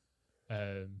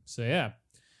 So yeah,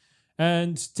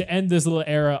 and to end this little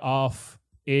era off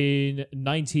in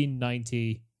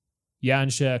 1990.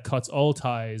 Yansha cuts all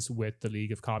ties with the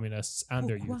League of Communists and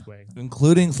their youth wing.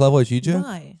 including Slavoj Žižek.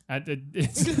 Why? And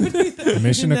it's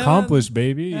Mission He never- accomplished,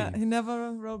 baby. Yeah, he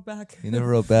never wrote back. He never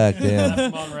wrote back, damn.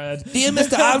 Come on, Red. Dear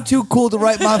Mr. I'm too cool to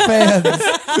write my fans.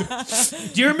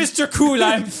 Dear Mr. Cool,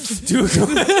 I'm too cool.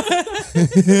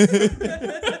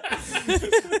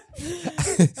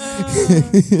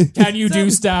 Can you do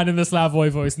Stan in the Slavoj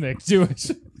voice, Nick? Do it.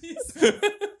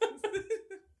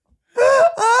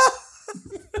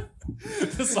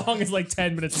 The song is like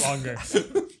 10 minutes longer.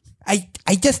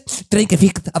 I just drank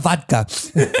a vodka.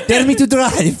 Tell me to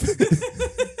drive.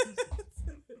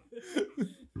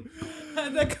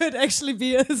 That could actually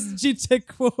be a G-Tech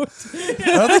quote.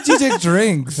 I don't think Žižek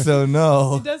drinks, so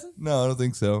no. He doesn't? No, I don't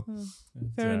think so.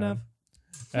 Fair enough.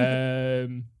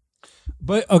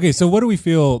 But okay, so what do we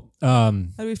feel? How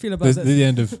do we feel about The, this? the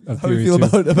end of How do you period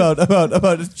feel two?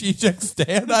 about his Žižek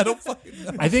stand? I don't fucking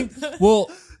know. I think.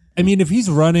 Well, I mean, if he's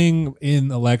running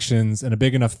in elections and a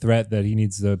big enough threat that he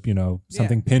needs to,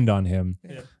 something pinned on him,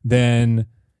 then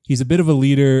he's a bit of a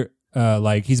leader.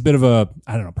 Like he's a bit of a,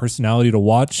 I don't know, personality to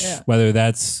watch. Yeah. Whether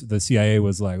that's the CIA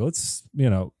was like, let's,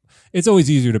 it's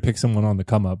always easier to pick someone on the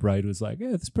come up, right? Who's like,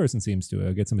 yeah, this person seems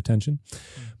to get some attention.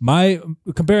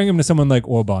 Comparing him to someone like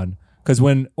Orban, because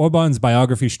when Orban's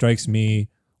biography strikes me,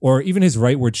 or even his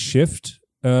rightward shift,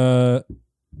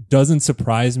 doesn't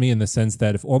surprise me in the sense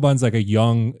that if Orban's like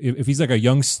if he's like a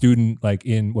young student, like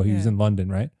he was in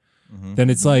London, right? Then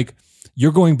it's like,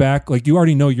 you're going back, like you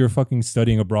already know you're fucking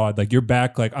studying abroad. Like you're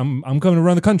back, like I'm coming to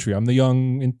run the country. I'm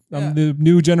the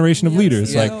new generation of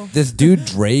leaders. Yeah. Like This dude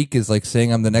Drake is like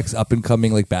saying I'm the next up and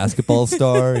coming like basketball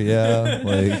star. Yeah,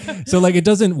 like so, like it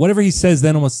doesn't. Whatever he says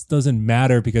then almost doesn't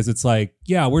matter because it's like,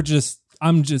 yeah,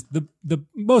 I'm just the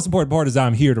most important part is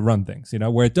I'm here to run things.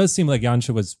 Where it does seem like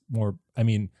Yansha was more. I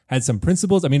mean, had some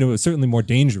principles. I mean, it was certainly more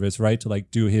dangerous, right, to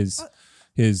like do his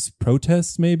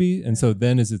protests maybe. And so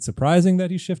then is it surprising that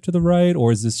he shifted to the right,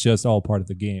 or is this just all part of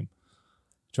the game?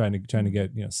 Trying to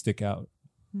get stick out.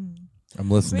 I'm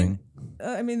listening.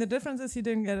 I mean, the difference is he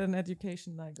didn't get an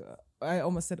education like I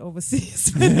almost said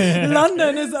overseas.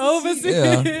 London is overseas.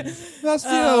 Yeah. That's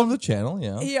the channel.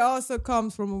 Yeah. He also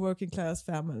comes from a working class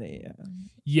family.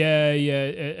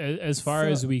 Yeah. As far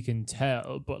as we can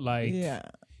tell, but like, Yeah.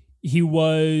 he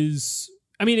was.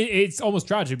 I mean, it's almost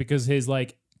tragic because his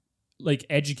like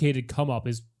educated come up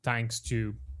is thanks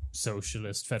to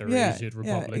Socialist Federated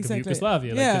Republic exactly. of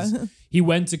Yugoslavia. Yeah. Like, 'cause he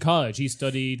went to college. He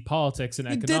studied politics and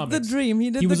He economics. did the dream.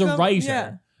 He He was the a writer.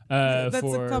 Yeah. That's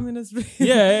for a communist dream.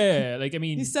 yeah. Like I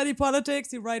mean, He studied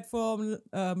politics. He write for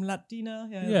Latina.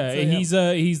 yeah, so, and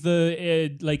he's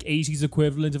the like 80s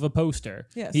equivalent of a poster.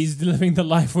 Yes. He's living the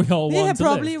life we all Yeah, want to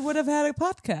probably live. would have had a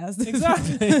podcast.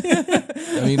 Exactly.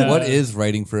 I mean, what is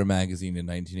writing for a magazine in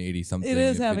 1980 something? It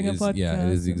is if having a podcast. Yeah,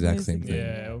 it is the exact same thing.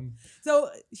 Yeah. So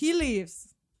he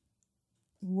leaves.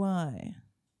 Why?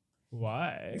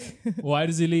 Why? Why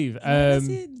does he leave? Why does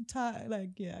he kind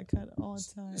of all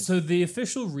time. So the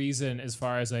official reason, as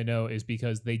far as I know, is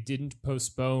because they didn't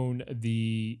postpone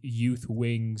the youth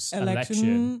wing's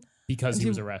election because he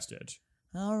was arrested.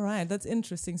 All right, that's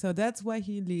interesting. So that's why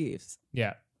he leaves.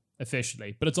 Yeah,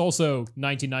 officially. But it's also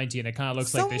 1990 and it kind of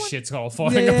looks like this Someone- shit's all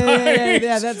falling apart.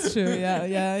 Yeah, that's true.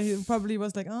 Yeah. He probably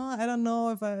was like, oh, I don't know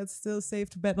if it's still safe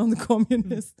to bet on the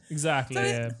communists. Exactly, So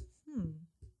yeah.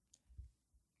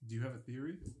 Do you have a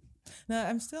theory? No,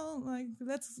 I'm still like,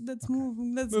 let's move.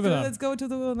 Moving on. Let's go to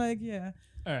the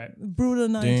All right. brutal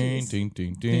 90s. Ding,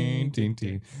 ding, ding, ding, ding,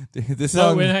 ding. This So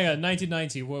song, wait, hang on.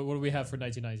 1990. What do we have for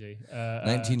 1990?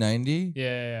 1990.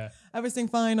 Yeah. Everything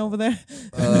fine over there.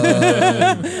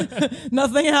 Uh,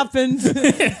 Nothing happened.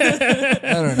 I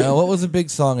don't know. What was a big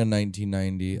song in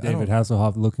 1990? David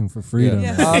Hasselhoff looking for freedom.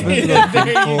 Yeah. I've been There looking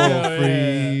you for go, yeah.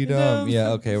 freedom. Yeah,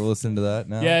 okay, we'll listen to that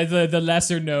now. Yeah, the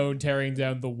lesser known tearing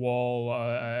down the wall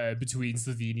between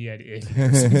Slovenia and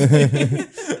Italy.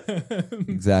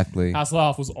 Exactly.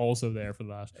 Hasselhoff was also there for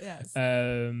that. Yes.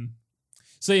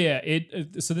 So yeah,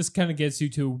 so this kind of gets you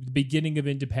to the beginning of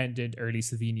independent early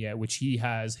Slovenia, which he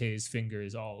has his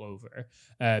fingers all over,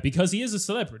 because he is a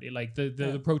celebrity. Like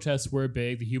the protests were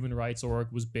big, the human rights org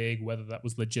was big, whether that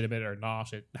was legitimate or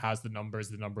not. It has the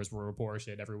numbers were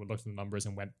reported. Everyone looked at the numbers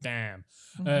and went, "Damn."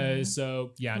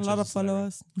 So yeah, A lot of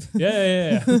followers.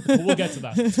 Yeah. But we'll get to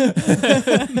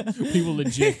that. We will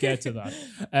legit get to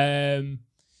that.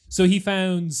 So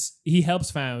he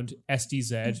helps found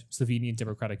SDZ, Slovenian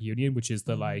Democratic Union, which is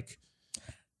the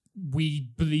we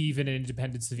believe in an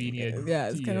independent Slovenia. Yeah,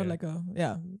 it's kind of like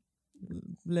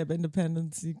lib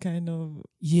independence kind of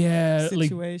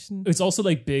situation. It's also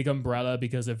like big umbrella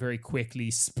because it very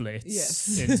quickly splits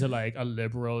Yes. into like a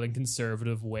liberal and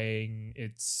conservative wing.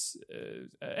 It's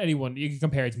anyone you can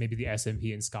compare it to maybe the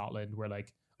SNP in Scotland, where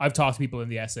like I've talked to people in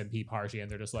the SNP party and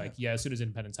they're just like, yeah, as soon as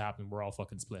independence happened, we're all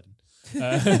fucking splitting.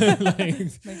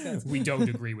 Makes sense. We don't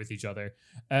agree with each other.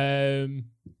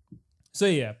 So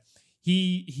yeah,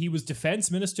 he was defense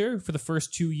minister for the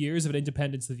first 2 years of an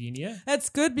independent Slovenia. That's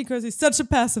good because he's such a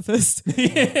pacifist.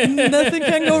 Nothing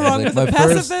can go wrong Like with a my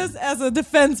first- pacifist as a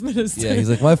defense minister. Yeah, he's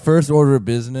like, my first order of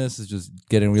business is just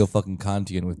getting real fucking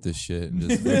Kantian with this shit. And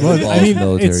just Well, I balls mean,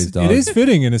 military's it dog. is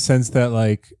fitting in a sense that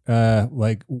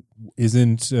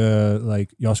isn't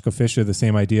like Joschka Fischer the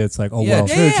same idea? It's like, oh Yeah, well,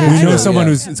 true, true, we know true. someone Yeah.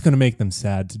 who's it's going to make them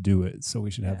sad to do it, so we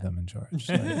should have them in charge.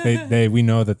 Like, we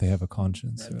know that they have a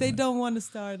conscience. So, They like, don't want to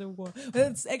start a war. But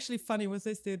it's actually funny with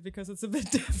this dude because it's a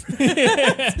bit different.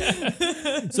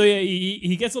 So yeah,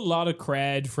 he gets a lot of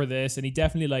cred for this, and he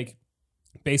definitely like,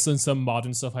 based on some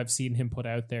modern stuff I've seen him put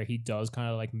out there, he does kind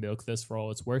of like milk this for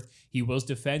all it's worth. He was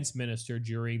defense minister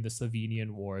during the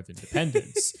Slovenian War of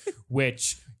Independence,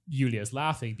 which Julia's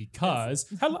laughing because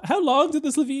how long did the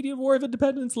Slovenian War of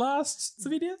Independence last,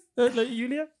 Slovenia?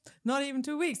 Julia? Not even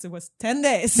 2 weeks. It was 10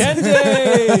 days. 10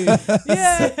 days!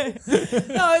 Yeah.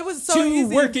 No, it was so 2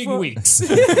 easy. working weeks.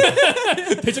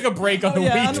 They took a break on the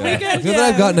Yeah, on weekend. the I weekend. feel Yeah.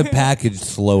 that I've gotten a package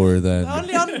slower than.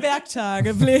 Only on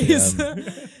Werktag, please.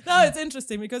 No, it's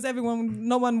interesting because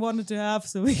no one wanted to have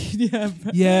Slovenia.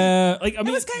 Yeah, like I It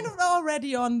mean, was kind of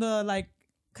already on the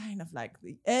kind of like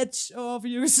the edge of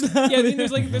Yugoslavia. yeah, I mean,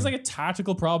 there's like a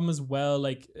tactical problem as well.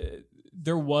 Like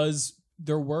there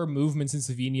were movements in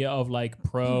Slovenia of like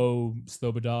pro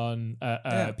Slobodan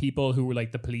people who were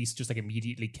like the police just like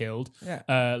immediately killed.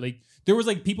 Yeah. Like there was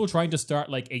like people trying to start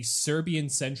like a Serbian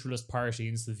centralist party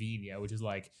in Slovenia, which is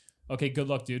like, okay, good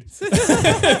luck, dude.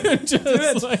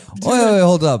 Just like, Wait,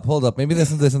 hold up. Maybe there's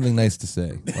something nice to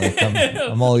say. Like,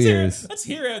 I'm all ears. Let's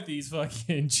hear out these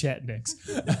fucking Chetniks.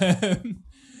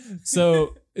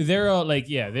 So they're all like,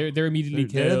 yeah, they're immediately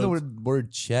They have killed. the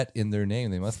word Chet in their name.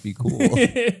 They must be cool.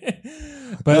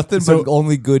 but Nothing so, but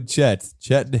only good Chets.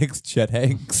 Chet Nicks, Chet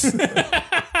Hanks.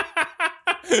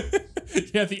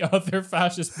 Yeah, the other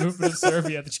fascist movement of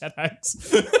Serbia, the Chetanks.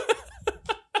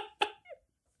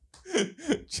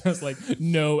 Just like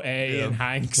no A in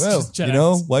Hanks. Well, just you Chetanks.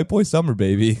 know, white boy summer,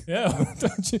 baby. Yeah,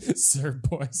 don't you? Serb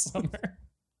boy summer.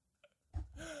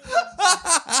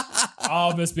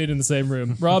 All of us being in the same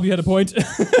room. Rob, you had a point?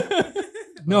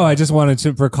 no, I just wanted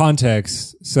to, for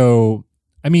context. So,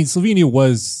 I mean, Slovenia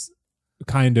was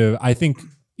kind of, I think,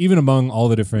 even among all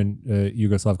the different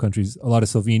Yugoslav countries, a lot of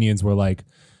Slovenians were like,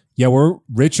 yeah, we're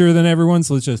richer than everyone,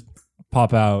 so let's just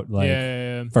pop out like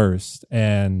Yeah. first.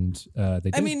 And they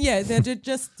did. I mean, yeah, they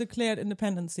just declared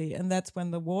independency, and that's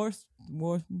when the war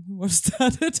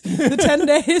started. The 10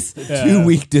 days.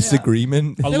 2-week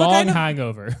disagreement. A They were long kind of-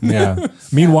 hangover. yeah.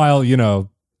 Meanwhile, you know,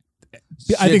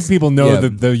 I think Shit's- people know yeah.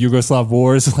 the Yugoslav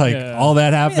wars, like Yeah. all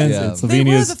that happens, Yeah. and They were the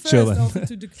Slovenia's first chilling. also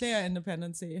to declare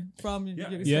independency from Yeah.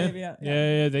 Yugoslavia.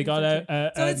 Yeah. They got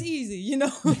out. So it's easy, you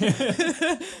know.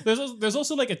 There's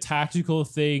also like a tactical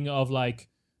thing of like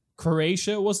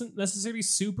Croatia wasn't necessarily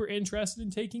super interested in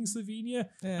taking Slovenia,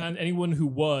 Yeah. and anyone who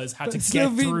was had to But get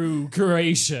Sloven- through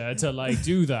Croatia to like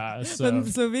do that. So But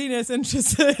Slovenia is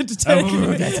interested to take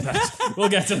we'll it. get to that. We'll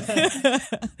get to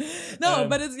that. No,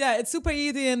 but it's super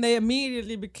easy, and they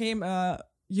immediately became a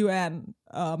UN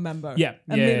member. Yeah.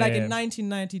 I Yeah, mean, yeah, like yeah. in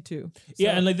 1992.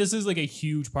 Yeah, So- and like this is like a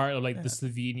huge part of like the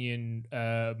Slovenian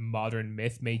modern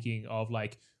myth making of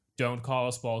like, don't call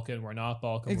us Balkan, we're not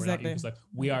Balkan, Exactly. we're not. It's like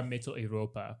we are Mittel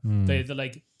Europa. Hmm. The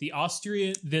like the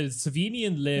Austrian, the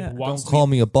Slovenian lib Yeah. wants Don't call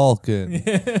me a Balkan.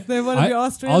 they want to be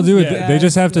Austrian. I'll do it. Yeah. They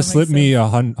just have to that slip makes me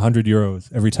sense. €100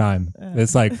 every time.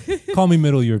 It's like, call me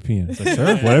Middle European. It's like,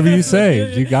 sure, whatever you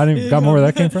say. You got more where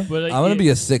that came from? But like, I'm gonna be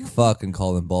a sick fuck and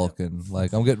call him Balkan.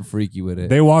 Like I'm getting freaky with it.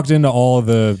 They walked into all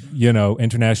the,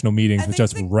 international meetings I with think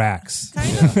just they- racks.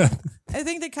 kind of. I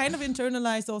think they kind of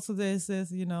internalized also this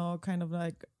kind of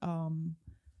like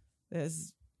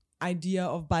this idea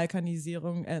of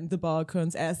Balkanization and the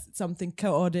Balkans as something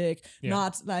chaotic, Yeah.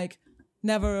 not like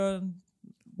never.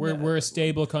 we're a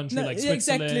stable country No, like yeah,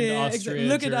 Switzerland, exactly, Austria.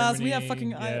 Look at us, we have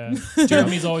Germany. fucking Yeah.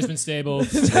 Germany's always been stable.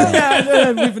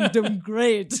 yeah, we've been doing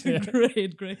great,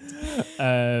 great.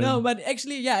 No, Um, but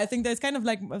actually, yeah, I think there's kind of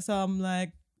like some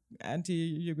like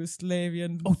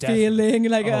anti-Yugoslavian definitely. feeling,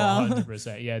 like,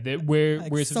 100%. Yeah, we're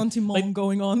like sentiment like,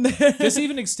 going on there. this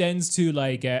even extends to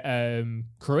like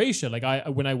Croatia. Like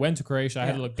when I went to Croatia, I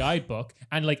had a Yeah. little guidebook,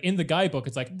 and like in the guidebook,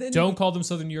 it's like Then- don't call them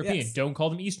Southern European, Yes. don't call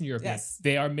them Eastern European. Yes.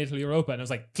 They are Middle Europa, and I was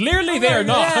like, clearly Oh they my are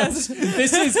not. God, yes.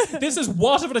 this is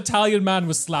what if an Italian man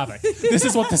was Slavic? This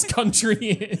is what this country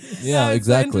is. yeah, It's so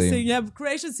exactly. interesting. Yeah,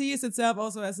 Croatia sees itself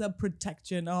also as a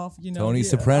protection of, Tony of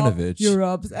Sopranovic.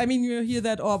 Europe. I mean, you hear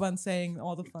that Orban saying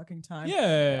all the fucking time.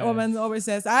 Yeah, Orban always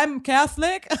says, "I'm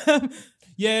Catholic."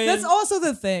 yeah. That's also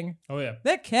the thing. oh yeah.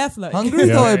 They're Catholic. Hungary,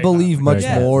 Yeah. though, I Very believe much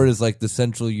Yeah. more is like the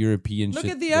Central European Look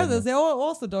shit. at the than- others. They're all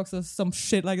Orthodox or some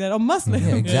shit like that, or Muslim.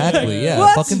 Yeah, exactly. Yeah,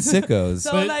 What? fucking sickos.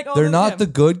 So But like all They're of not them. the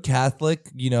good Catholic,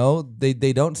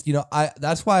 they don't,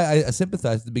 that's why I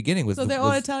sympathized at the beginning with So they're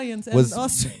all Italians and was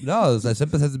Austrians. no, I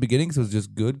sympathized at the beginning, so it was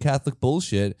just good Catholic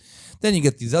bullshit. Then you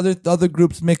get these other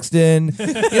groups mixed in.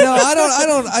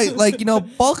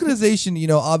 Balkanization,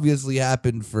 obviously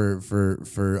happened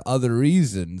for other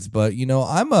reasons, but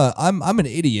I'm an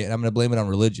idiot and I'm gonna blame it on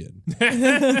religion.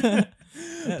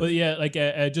 But yeah, like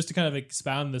just to kind of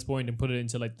expand this point and put it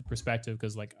into like the perspective,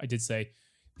 because like I did say,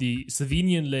 the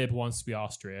Slovenian lib wants to be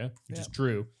Austria, which is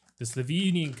true. The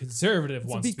Slovenian conservative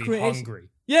wants be to be Croatian. Hungary.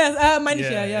 Yes,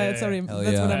 Yeah, yeah, sorry, Hell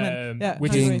that's yeah. what I meant. Yeah,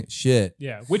 Which Hungary. King shit.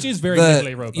 Yeah, which is very Middle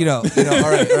Europa.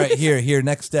 All right. Here.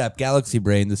 Next step, Galaxy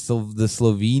Brain. The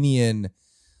Slovenian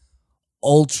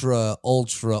ultra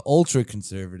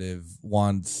conservative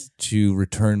wants to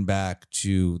return back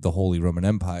to the Holy Roman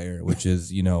Empire, which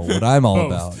is what I'm all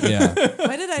about. Yeah,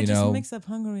 Why did I You just know- mix up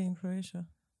Hungary and Croatia?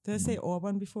 Did I say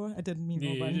Orban before? I didn't mean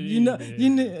Yeah, Orban. yeah,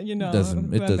 You know Doesn't-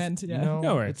 who it I does- meant. Yeah.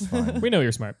 No worries. it's fine. We know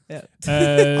you're smart. Yeah.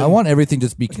 I want everything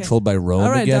just to be controlled by Rome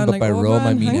All right, again, down but like by Rome I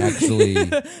Orban, mean Hungary. actually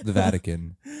the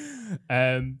Vatican.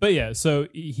 But yeah, so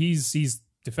he's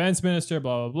defense minister,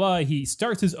 blah blah blah. He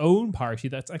starts his own party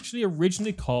that's actually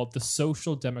originally called the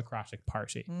Social Democratic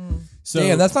Party. So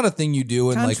Damn, that's not a thing you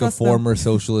do in Can't like a trust them. former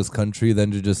socialist country.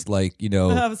 Then to just like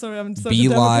I'm sorry, I'm such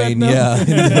beeline, a Democrat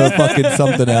now. into fucking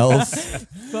something else.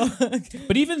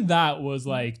 But even that was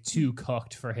like too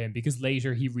cooked for him, because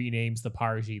later he renames the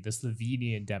party the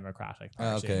Slovenian Democratic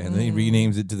Party. Okay, and then he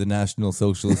renames it to the National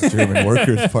Socialist German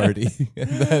Workers' Party, and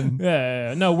then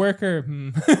Yeah, no worker.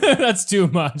 That's too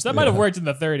much. That might have worked in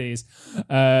the 30s.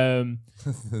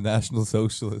 the National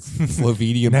Socialist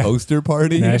Slovenian Poster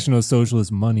Party. National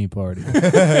Socialist Money Party.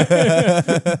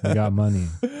 We got money.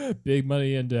 Big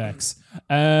money index.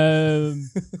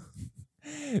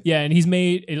 Yeah, and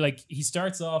he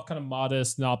starts off kind of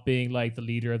modest, not being like the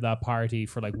leader of that party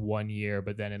for like 1 year,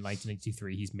 but then in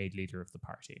 1983 he's made leader of the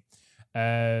party.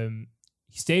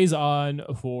 He stays on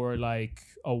for like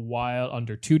a while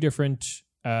under two different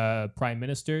prime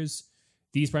ministers.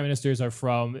 These prime ministers are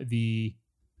from the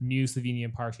new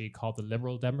Slovenian party called the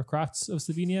Liberal Democrats of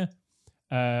Slovenia.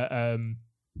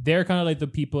 They're kind of like the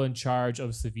people in charge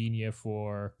of Slovenia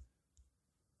for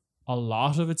a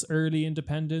lot of its early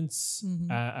independence,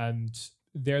 and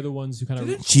they're the ones who kind of.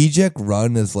 Didn't Zizek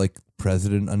run as like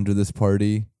president under this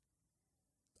party?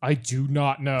 I do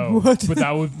not know, but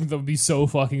that would be so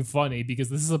fucking funny because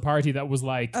this is a party that was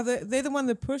like. Are they the one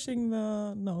that pushing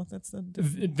the? No, that's not.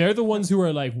 They're the ones who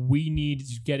are like, we need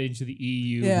to get into the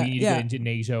EU, Yeah, we need to yeah. get into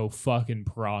NATO fucking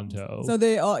pronto. So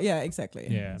they all, yeah, exactly.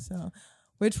 Yeah. So,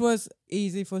 which was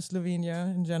easy for Slovenia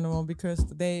in general because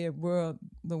they were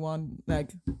the one,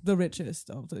 like the richest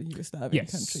of the Yugoslavian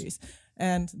Yes. countries,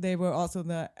 and they were also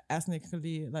the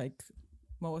ethnically like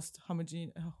most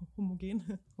Homogeneous.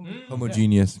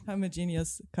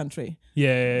 homogeneous country.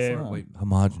 yeah. So- Wait,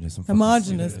 homogeneous. I'm fucking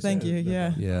Homogeneous. stupid. Thank you.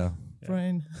 Yeah. Yeah.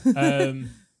 Brain.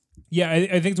 Yeah,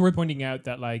 I think it's worth pointing out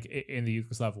that like in the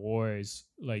Yugoslav wars,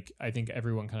 like I think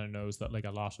everyone kind of knows that like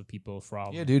a lot of people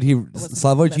from Yeah, dude.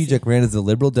 Slavoj Žižek ran as the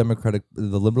Liberal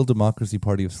Democracy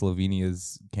Party of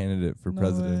Slovenia's candidate for No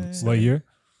president. way. What year?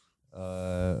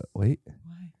 Wait,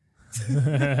 Why?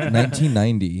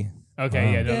 1990.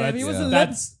 Okay, yeah, no, Yeah, he was a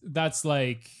that's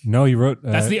like No, he wrote.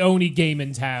 that's the only game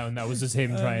in town that was just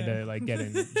him trying to like get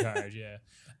in charge.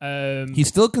 Yeah, He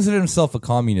still considered himself a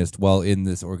communist while in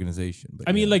this organization. But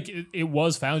I mean, yeah. like it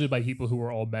was founded by people who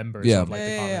were all members Yeah. of like the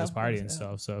Yeah, Communist of Party course, and yeah.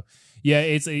 stuff. So yeah,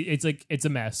 it's a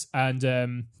mess.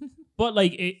 And but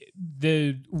like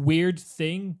the weird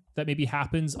thing that maybe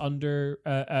happens under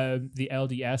the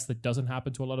LDS that doesn't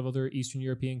happen to a lot of other Eastern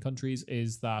European countries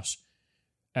is that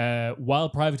while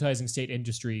privatizing state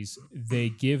industries, they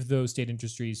give those state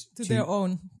industries To their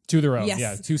own. to their own, Yes.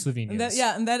 yeah, to Slovenians.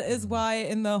 And that is why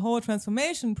in the whole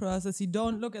transformation process, you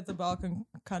don't look at the Balkan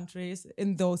countries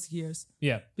in those years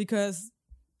yeah. because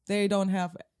they don't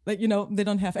have, like, they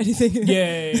don't have anything.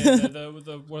 Yeah.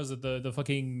 The what is it? The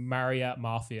fucking Marriott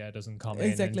mafia doesn't come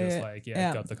Exactly, in and just like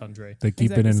yeah. gut the country. They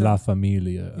keep Exactly, it in so- La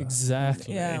Familia.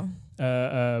 Exactly.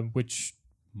 Yeah. Which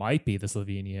might be the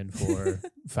Slovenian for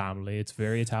family. It's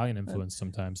very Italian influenced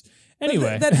sometimes. But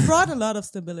Anyway, that brought a lot of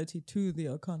stability to the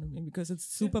economy because it's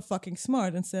super fucking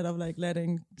smart instead of like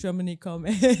letting Germany come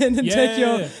in and take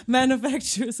your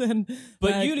manufacturers and.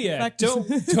 but like, Yulia,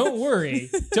 factories. don't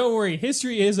worry.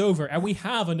 History is over, and we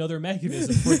have another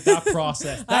mechanism for that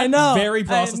process. That I know, very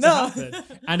process I to know.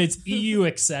 happen, and it's EU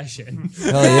accession.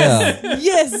 hell yeah.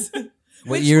 Yes. What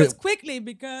Which year- was quickly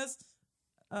because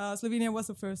Slovenia was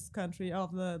the first country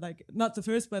of the, like, not the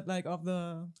first, but like of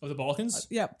the. Of the Balkans.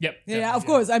 Yeah. Yep. Yeah, of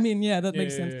course. I mean, yeah, that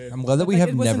makes sense. I'm glad that we Like, have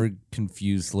it wasn't- never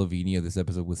confused Slovenia this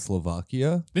episode with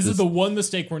Slovakia. This is the one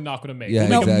mistake we're not going to make. Yeah, we'll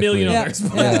make a exactly. million Yeah. others.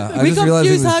 Yeah, I We just realized it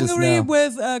confuse was just Hungary now.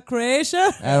 with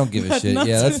Croatia. I don't give a but shit. not-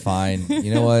 Yeah, that's fine.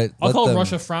 You know what? I'll Let call them-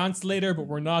 Russia France later, but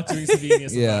we're not doing Slovenia.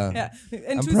 Yeah. Yeah.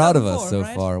 In I'm proud of us 2004, so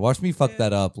right? far. Watch me fuck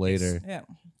that up later. Yeah.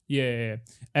 Yeah.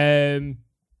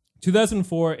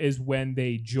 2004 is when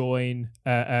they join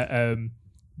the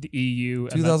EU.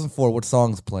 and 2004. What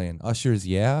song's playing? Usher's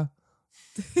Yeah.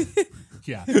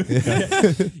 Yeah.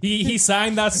 he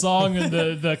sang that song and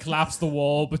the collapse the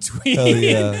wall between Hell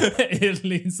yeah.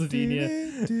 Italy and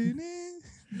Slovenia.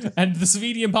 And the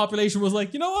Slovenian population was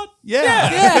like, you know what? Yeah.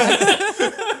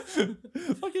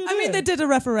 Fucking I mean, yeah. they did a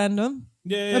referendum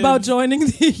Yeah. about joining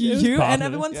the EU, popular. and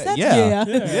everyone said Yeah. yeah.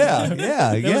 Yeah.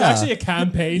 Yeah. There was actually a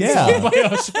campaign Yeah. by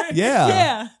Usher. Yeah.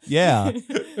 Yeah. Yeah.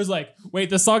 It was like, wait,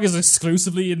 the song is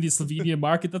exclusively in the Slovenian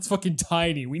market? That's fucking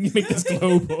tiny. We need to make this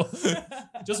global.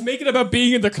 Just make it about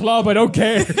being in the club. I don't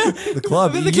care. The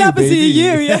club. But EU, the club is baby.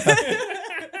 EU, yeah.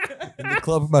 In the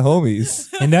club with my homies.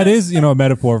 And that is, a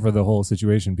metaphor for the whole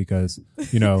situation because,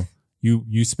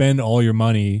 you spend all your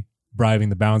money bribing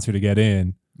the bouncer to get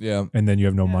in Yeah. and then you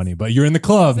have no money, but you're in the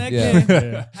club. Exactly.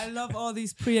 Yeah. I love all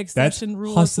these That's pre-accession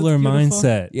rules. hustler It's beautiful.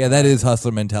 mindset. Yeah, that is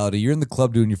hustler mentality. You're in the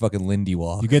club doing your fucking Lindy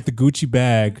walk. You get the Gucci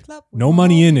bag, Club no with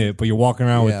money my in it, but you're walking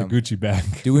around Yeah. with the Gucci bag.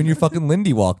 Doing your fucking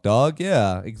Lindy walk, dog.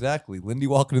 Yeah, exactly. Lindy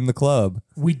walking in the club.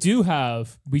 We do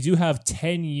have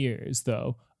 10 years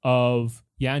though of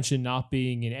Yanchin not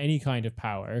being in any kind of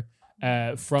power.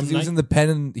 From He was in the pen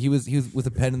and he was with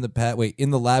a pen in the pad. Wait, in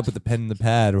the lab with the pen in the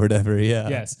pad or whatever. Yeah.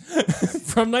 yes,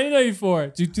 from 1994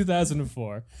 to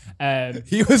 2004.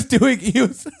 He was doing. He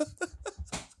was.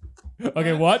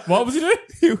 Okay, what was he doing?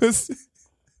 He was.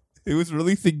 He was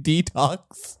releasing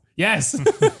Detox. Yes.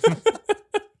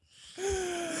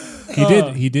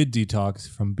 He did detox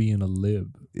from being a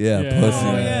lib. Yeah, Yeah. pussy.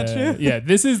 Oh, yeah, true. Yeah,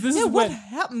 this is Yeah, what when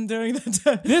happened during that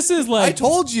time? this is I like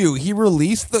told you he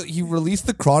released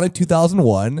the Chronic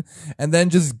 2001 and then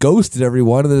just ghosted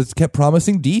everyone and then just kept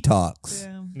promising Detox.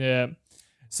 Yeah. yeah.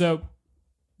 So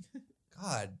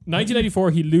God.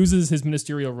 1994, he loses his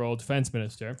ministerial role, defense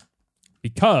minister,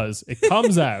 because it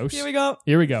comes out. Here we go.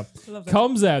 Here we go. Love that.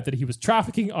 Comes out that he was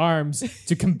trafficking arms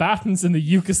to combatants in the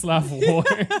Yugoslav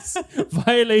wars,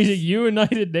 violating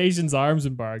United Nations arms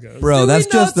embargoes. Bro, Do that's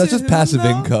we know just to passive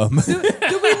whom, though? income.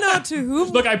 Do we know to whom?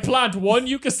 Look, I plant one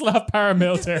Yugoslav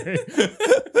paramilitary.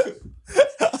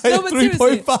 I No, have but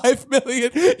seriously. 3.5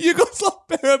 million Yugoslav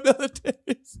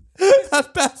paramilitaries. That's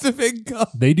passive income.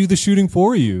 They do the shooting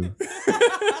for you.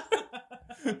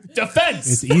 Defense.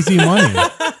 It's easy money.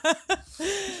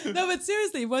 No, but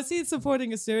seriously, was he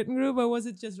supporting a certain group or was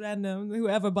it just random?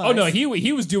 Whoever buys. Oh no, he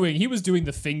was doing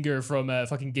the finger from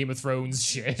fucking Game of Thrones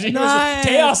shit. He was Nice.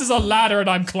 Chaos is a ladder and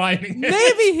I'm climbing it.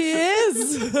 Maybe he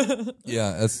is.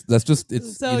 Yeah, that's just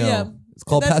it's So, yeah. it's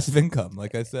called That's- passive income,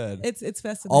 like I said. It's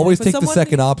fascinating. Always For take the someone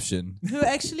second option. who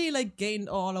actually like gained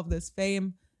all of this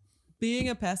fame, being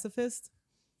a pacifist.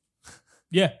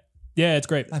 Yeah, it's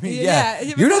great. I mean, Yeah, yeah,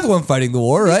 he you're not the one fighting the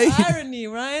war, right? Irony,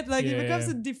 right? Like he Yeah. becomes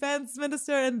a defense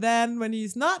minister, and then when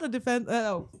he's not a defense,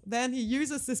 then he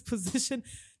uses this position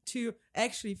to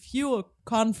actually fuel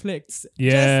conflicts. just in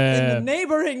Yeah. the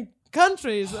neighboring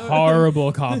countries.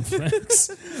 Horrible conflicts.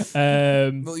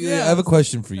 Well, yeah, I have a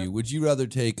question for you. Would you rather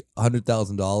take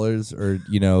 $100,000 or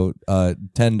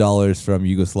 $10 from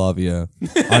Yugoslavia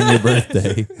on your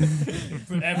birthday?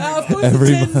 Of course, Every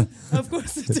the 10, month. of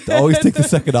course, the 10. Always take the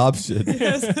second option.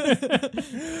 Yes.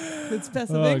 It's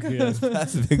passive Oh, income. God.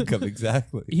 Passive income,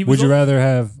 exactly. He was Would you al- rather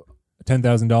have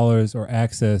 $10,000 or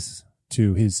access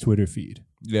to his Twitter feed?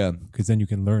 Yeah, Because then you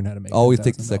can learn how to make. always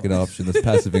take the $10,000. second option. That's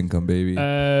passive income, baby.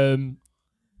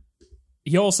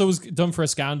 He also was done for a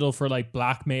scandal for like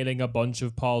blackmailing a bunch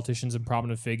of politicians and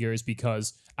prominent figures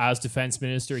because as defense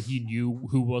minister he knew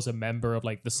who was a member of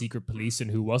like the secret police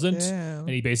and who wasn't, Damn. and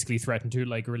he basically threatened to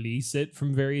like release it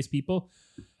from various people.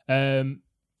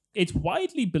 It's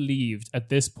widely believed at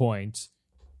this point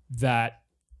that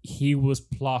he was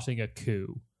plotting a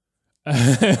coup.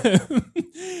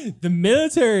 The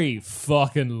military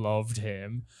fucking loved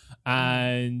him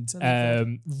and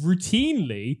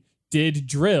routinely did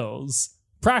drills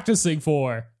practicing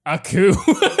for a coup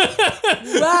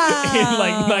Wow. in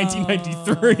like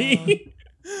 1993.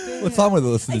 What song were they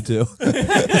listening to?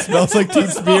 It smells like Teen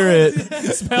Spirit.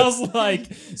 Smells like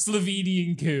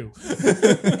Slovenian coup.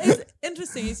 It's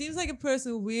interesting. He seems like a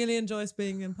person who really enjoys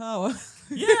being in power.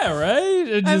 Yeah, right?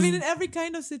 It I just- mean, in every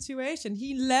kind of situation.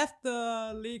 He left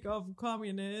the League of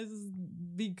Communists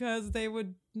because they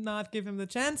would not give him the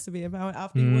chance to be in power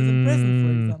after he was in prison,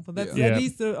 for example. That's Yeah. at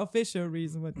least the official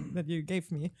reason that you gave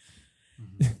me.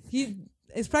 He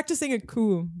is practicing a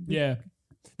coup. Yeah.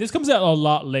 This comes out a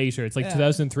lot later. It's like Yeah.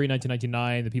 2003,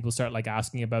 1999 that people start like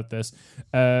asking about this.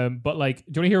 But like, do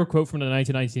you want to hear a quote from the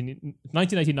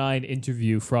 1999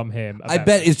 interview from him? I about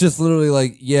bet it's just literally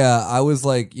like, yeah, I was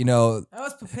like, I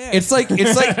was prepared. it's like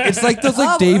those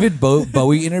like David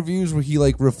Bowie interviews where he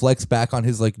like reflects back on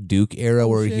his like Duke era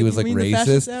where shit, he was you like mean the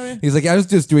fascist racist. era? He's like, I was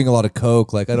just doing a lot of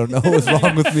coke. Like, I don't know what's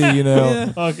wrong with me,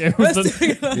 Yeah. Okay, it was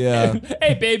the- Yeah.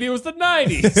 hey, baby, it was the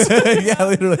 90s. Yeah,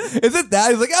 literally. Is it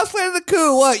that? He's like, I was planning the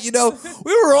coup. What?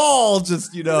 We were all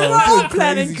just, we were all doing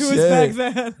planning crazy coups shit.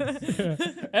 back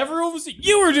then. Everyone was,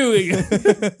 you were doing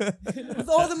it. With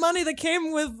all the money that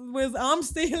came with arms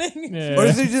stealing. Yeah.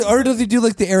 Or does he do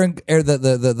like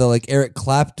the like Eric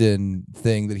Clapton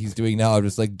thing that he's doing now, of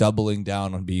just like doubling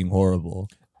down on being horrible?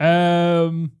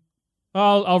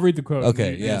 I'll read the quote.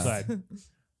 Okay, You yeah. decide.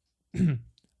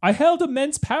 I held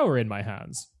immense power in my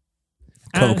hands.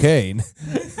 Cocaine.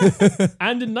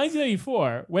 And in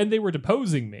 1984, when they were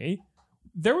deposing me,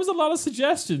 there was a lot of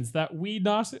suggestions that we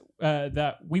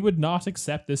would not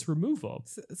accept this removal.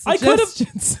 I could have,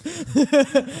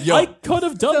 Yo. I could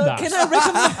have done that, Can I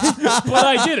recommend? but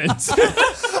I didn't.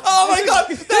 Oh my god,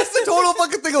 that's the total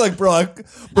fucking thing. Like, bro, I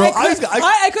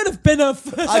I could have been a.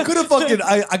 could have fucking,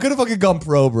 I could have fucking gone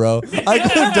pro, bro. I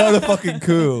could have done a fucking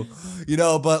coup,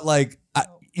 but like,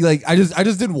 I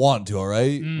just didn't want to. All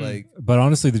right, like, But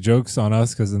honestly, the joke's on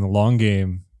us because in the long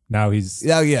game, now he's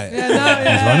yeah.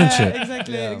 running shit.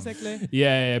 Exactly, Yeah. exactly.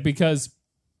 Yeah, because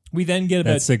we then get that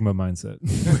about Sigma mindset.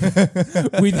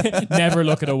 we never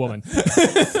look at a woman.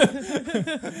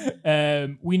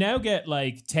 We now get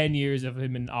like 10 years of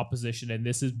him in opposition, and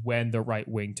this is when the right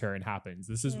wing turn happens.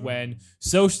 This is when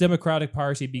Social Democratic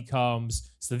Party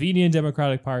becomes Slovenian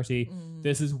Democratic Party.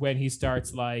 This is when he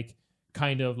starts like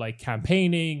kind of like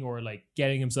campaigning or like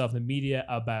getting himself in the media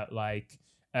about like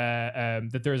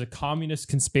that there's a communist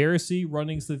conspiracy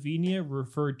running Slovenia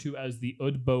referred to as the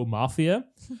Udbo Mafia.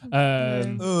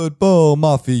 Bo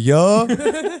Mafia.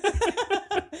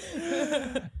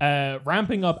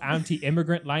 Ramping up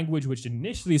anti-immigrant language, which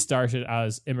initially started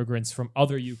as immigrants from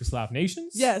other Yugoslav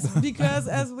nations. Yes, because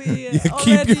as we Keep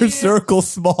already, your circle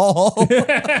small.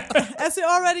 as we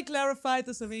already clarified,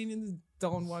 the Slovenians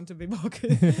don't want to be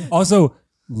Balkan. Also,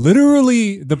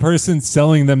 literally the person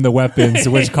selling them the weapons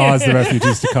which caused the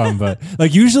refugees to come. But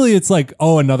like usually it's like,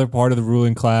 oh, another part of the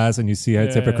ruling class, and you see how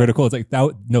it's hypocritical. It's like,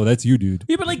 no, that's you, dude.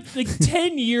 Yeah, but like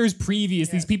 10 years previous,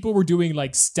 these people were doing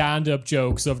like stand-up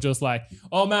jokes of just like,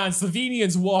 oh man,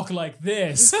 Slovenians walk like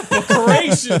this, but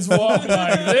Croatians walk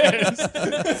like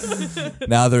this.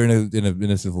 Now they're in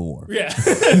a civil war. Yeah.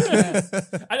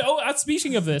 And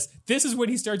speaking of this is when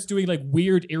he starts doing like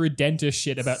weird irredentist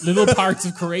shit about little parts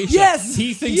of Croatia. Yes!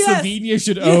 He thinks Yes! Slovenia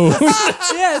should own.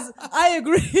 Yes, I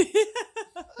agree.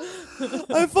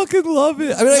 I fucking love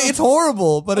it. I mean, it's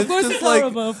horrible, but it's course just it's like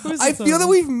horrible. Of course I it's feel that horrible.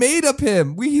 we've made up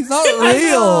him. He's not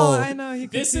real. I know. He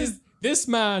could be- This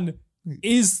man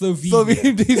is Slovenia.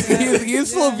 Slovenian, he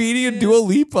is Slovenian Dua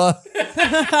Lipa.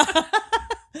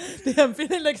 I'm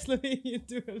feeling like Slovenia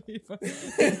Dua Lipa.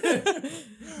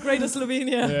 Greater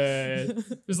Slovenia.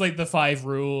 There's like the 5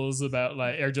 rules about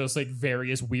like, are just like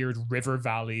various weird river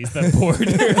valleys that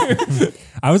border.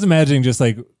 I was imagining just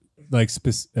like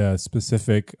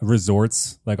specific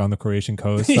resorts like on the Croatian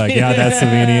coast. Like, yeah, that's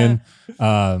Slovenian.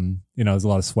 There's a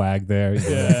lot of swag there.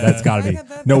 That's got to be.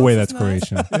 That No way sounds that's nice.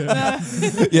 Croatian.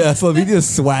 Yeah, Slovenia's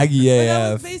swaggy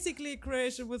That was AF. basically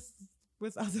Croatia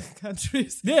with other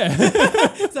countries. Yeah.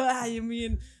 So you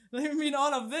mean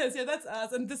all of this? Yeah, that's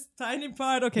us. And this tiny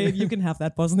part, okay, you can have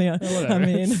that, Bosnia. whatever. I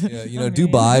mean, Yeah,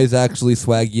 Dubai is actually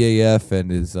swaggy AF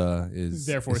and is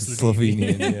Therefore is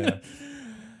Slovenian. Yeah.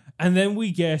 And then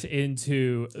we get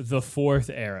into the 4th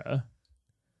era.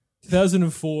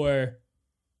 2004.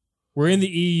 We're in the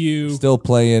EU. Still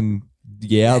playing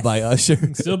by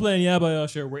Usher. Still playing Yeah by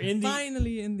Usher. We're in the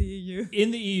finally in the EU.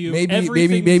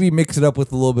 Maybe mix it up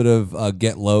with a little bit of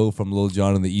Get Low from Lil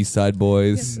Jon and the East Side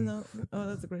Boys. Yes, no. Oh,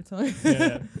 that's a great song.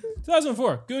 Yeah.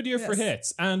 2004. Good year for Yes.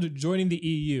 hits and joining the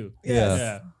EU. Yeah.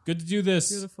 Yeah. Good to do this.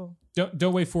 Beautiful.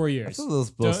 Don't wait 4 years. Some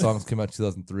of those songs came out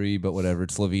 2003, but whatever.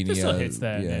 It's Slovenia. There's still hits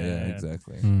then. Yeah, Yeah.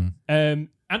 exactly. And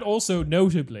also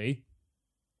notably,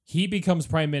 he becomes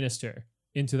prime minister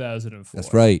in 2004.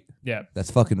 That's right. Yeah.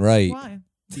 That's fucking right. Why?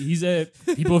 He's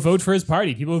people vote for his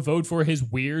party. People vote for his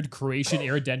weird Croatian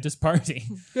irredentist party.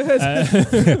 Good.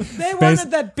 They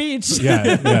wanted that beach.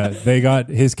 Yeah. They got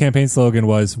his campaign slogan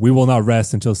was, "We will not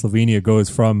rest until Slovenia goes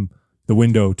from the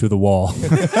window to the wall."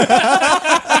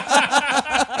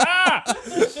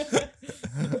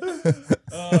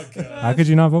 Oh god. How could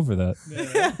you not vote for that?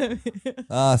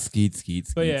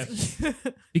 Skeet. But yeah,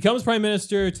 becomes prime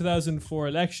minister, 2004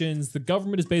 elections. The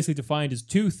government is basically defined as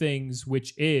 2 things,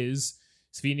 which is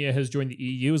Slovenia has joined the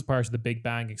EU as part of the Big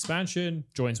Bang expansion,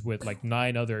 joins with like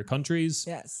 9 other countries.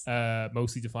 Yes.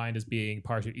 Mostly defined as being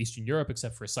part of Eastern Europe,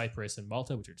 except for Cyprus and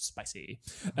Malta, which are just spicy.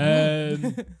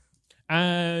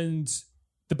 And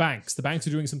the banks are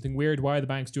doing something weird. Why are the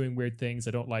banks doing weird things?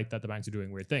 I don't like that the banks are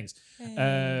doing weird things.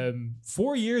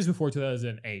 4 years before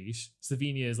 2008,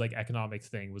 Slovenia's like economic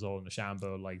thing was all in a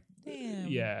shambles. Like, Damn.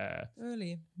 yeah,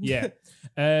 Early. yeah.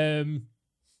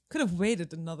 Could have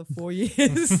waited another 4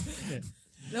 years.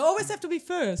 They always have to be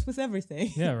first with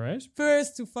everything. Yeah, right.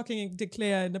 First to fucking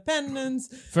declare independence.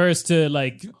 First to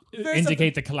like First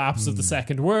indicate the collapse of the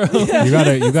Second World. You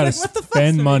gotta Like, what the fuck's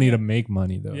spend money Slovenia? to make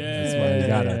money though. That's why you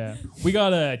gotta. Yeah. We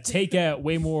gotta take out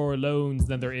way more loans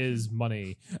than there is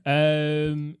money.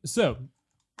 So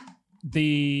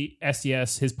the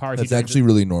SDS, his party, That's actually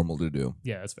really normal to do.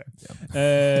 yeah, that's fair.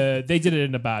 They did it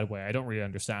in a bad way. I don't really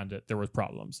understand it. There was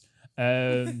problems.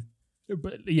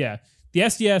 But yeah, the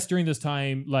SDS during this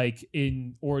time, like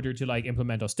in order to like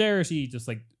implement austerity, just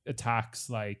like attacks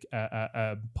like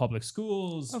public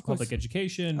schools, Of course. public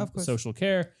education, Of course. social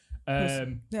care.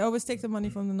 They always take the money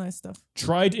from the nice stuff.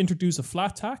 Tried to introduce a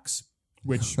flat tax,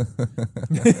 which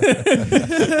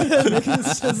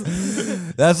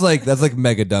That's like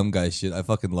mega dumb guy shit. I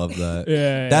fucking love that.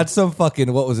 yeah, That's some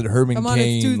fucking, what was it, Herman Come on,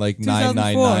 it's Cain, like 2004.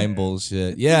 999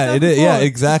 bullshit. Yeah, it is. Yeah, 2004.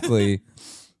 exactly.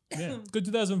 yeah, good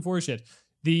 2004 shit.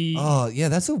 The Oh, yeah,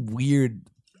 that's a weird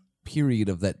period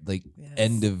of that, like, Yes.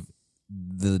 end of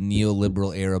the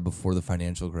neoliberal era before the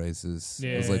financial crisis.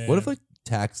 I was like, what if, like,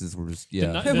 taxes were just,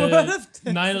 yeah. What the if-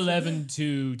 9/11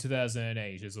 to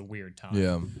 2008 is a weird time.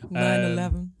 Yeah.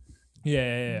 9/11.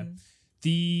 Yeah.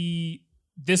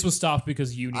 This was stopped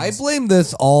because unions. I blame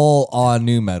this all on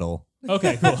new metal.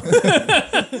 Okay, cool.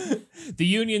 The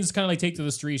unions kind of like take to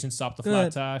the street and stop the flat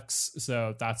Good. tax,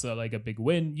 so that's like a big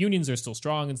win. Unions are still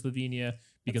strong in Slovenia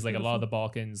because like a lot of the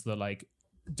Balkans, the like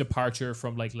departure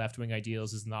from like left wing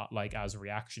ideals is not like as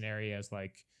reactionary as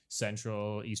like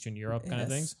Central Eastern Europe kind of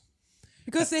Yes. things.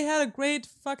 Because they had a great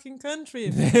fucking country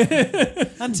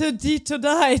until Tito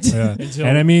died. Yeah. Until-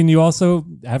 And I mean, you also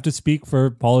have to speak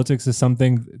for politics as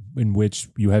something in which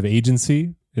you have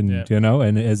agency, and Yeah. you know,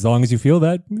 and as long as you feel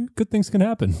that, good things can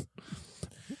happen.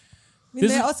 I mean,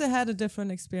 This they is- also had a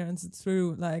different experience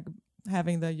through like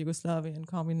having the Yugoslavian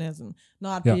communism,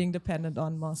 not Yeah. being dependent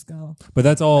on Moscow. But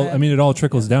that's all. I mean, it all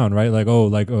trickles down, right? Like,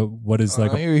 what is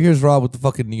like? Here's Rob with the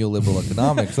fucking neoliberal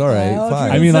economics. All right, Yeah,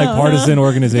 fine. I mean, like So- partisan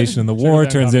organization in the war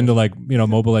down turns communism. into like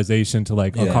mobilization to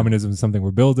like Yeah. communism is something we're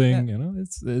building. Yeah. You know,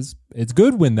 it's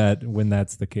good when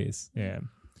that's the case. Yeah.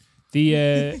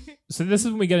 The so this is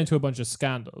when we get into a bunch of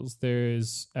scandals.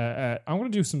 There's I'm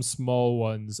going to do some small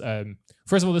ones.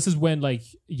 First of all, this is when like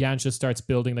Janša starts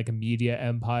building like a media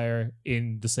empire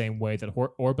in the same way that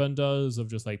Orban does, of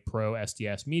just like pro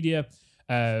SDS media.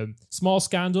 Small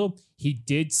scandal. He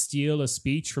did steal a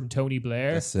speech from Tony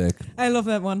Blair. That's sick. I love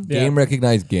that one. Yeah. Game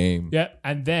recognized game. Yeah,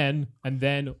 and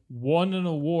then won an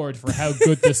award for how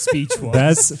good this speech was.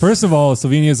 That's first of all,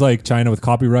 Slovenia is like China with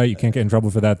copyright. You can't get in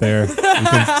trouble for that. There,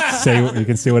 you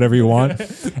can say whatever you want,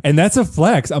 and that's a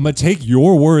flex. I'm gonna take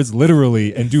your words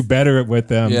literally and do better with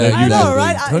them. Yeah, than I you know, did.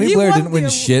 right? Tony He Blair won didn't win the-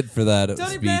 shit for that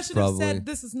Tony Blair speech, should have probably. said,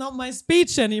 "This is not my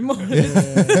speech anymore."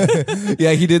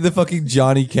 Yeah, he did the fucking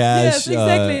Johnny Cash. Yes,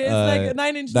 exactly. It's like a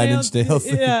Nine Inch Nails thing.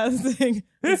 Yeah, thing.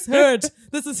 It's hurt.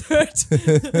 This is hurt.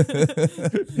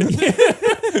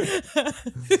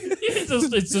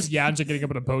 It's just Janša getting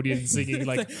up on a podium and singing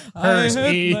like I hers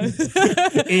hurt in, my-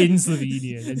 in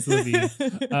Slovenian. In Slovene.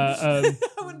 I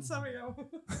wouldn't sorry.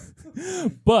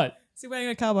 But Is he wearing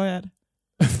a cowboy hat?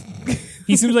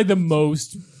 he seems like the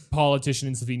most politician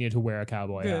in Slovenia to wear a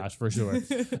cowboy Good. hat, for sure.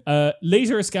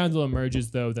 Later, a scandal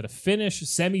emerges, though, that a Finnish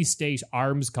semi-state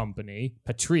arms company,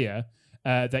 Patria,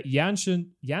 that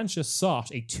Janša sought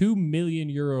a €2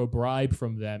 million bribe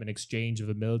from them in exchange of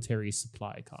a military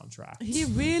supply contract. He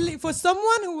really, for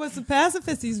someone who was a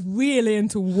pacifist, he's really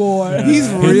into war. He's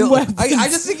And real. weapons. I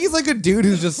just think he's like a dude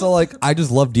who's just so like, I just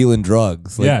love dealing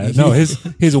drugs. Like, Yeah, no,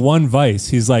 his one vice.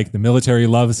 He's like the military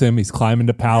loves him. He's climbing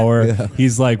to power. Yeah.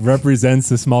 He's like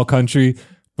represents a small country,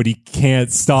 but he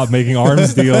can't stop making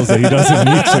arms deals that he doesn't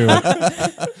need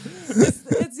to.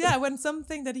 It's when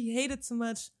something that he hated so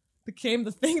much became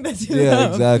the thing that you Yeah,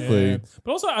 love. exactly. Yeah.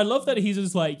 But also, I love that he's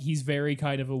just like, he's very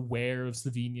kind of aware of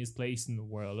Slovenia's place in the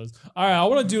world. All right, I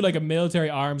want to do like a military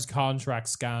arms contract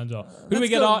scandal. Who do we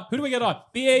get on?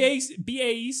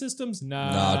 BAE Systems?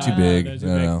 Nah, too big. no, too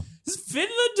No, big. no. Does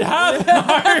Finland have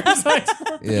arms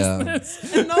export Yeah.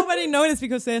 business? And nobody noticed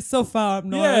because they're so far up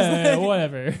north. Yeah,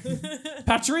 whatever.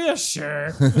 Patria,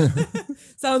 sure.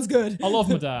 Sounds good. I love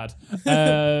my dad.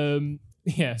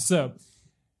 Yeah, so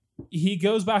he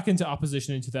goes back into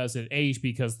opposition in 2008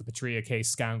 because the Patria case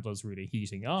scandal is really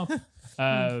heating up.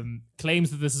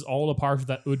 Claims that this is all a part of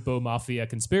that Udbo Mafia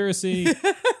conspiracy.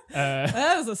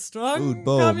 That was a strong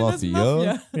Udbo communist mafia.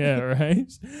 mafia. Yeah,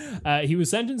 right. He was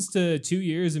sentenced to 2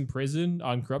 years in prison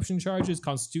on corruption charges.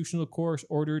 Constitutional Court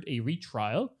ordered a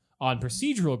retrial on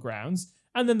procedural grounds,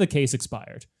 and then the case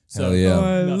expired. So Hell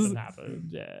yeah. nothing happened.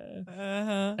 Yeah.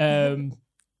 Uh-huh.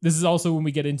 This is also when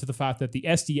we get into the fact that the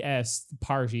SDS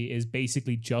party is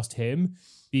basically just him,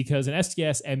 because an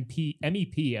SDS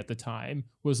MEP at the time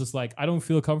was just like, I don't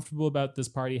feel comfortable about this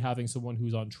party having someone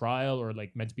who's on trial or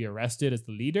like meant to be arrested as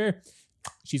the leader.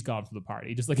 She's gone from the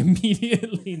party, just like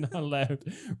immediately not allowed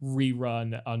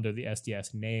rerun under the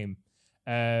SDS name.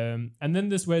 And then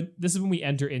this is when we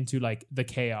enter into like the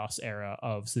chaos era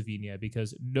of Slovenia,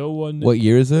 because no one. What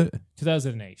year is it?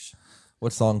 2008.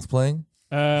 What song's playing?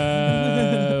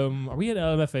 Are we in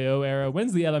LMFAO era?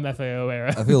 When's the LMFAO era?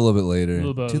 I feel a little bit later. A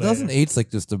little bit 2008's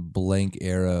like just a blank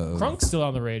era. Of, Crunk's still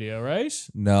on the radio, right?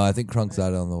 No, I think Crunk's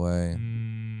out on the way.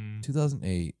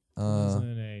 2008.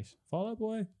 2008. Fall Out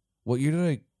Boy? What year did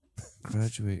I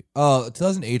graduate? Oh,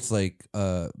 2008's like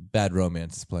Bad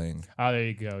Romance is playing. Oh, there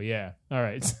you go. Yeah. All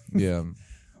right. Yeah.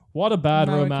 What a bad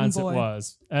American romance Boy. it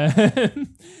was.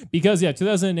 Because, yeah,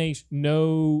 2008,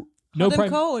 no Hot and prime.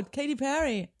 Cold, Katy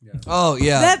Perry. Oh,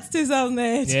 yeah. That's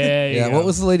 2008. Yeah, Yeah, what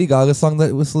was the Lady Gaga song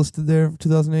that was listed there for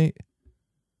 2008?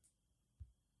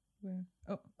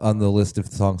 Oh. On the list of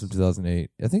songs of 2008.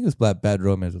 I think it was Bad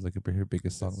Romance was like her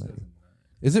biggest song.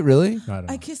 Is it really? I don't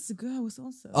know. I Kissed a Girl was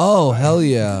also. Oh, hell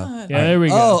yeah. God. Yeah, there we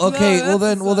go. Oh, okay. No,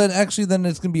 that's well the then actually then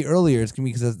it's gonna be earlier. It's gonna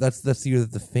be because that's the year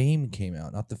that the Fame came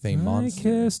out, not the Fame Monster.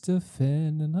 kissed a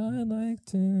fan and I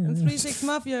liked And it. 3 6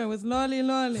 Mafia with Lolly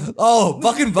Lolly. Oh,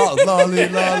 fucking lolly,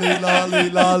 lolly, lolly,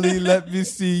 lolly. Let me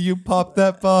see you pop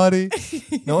that body.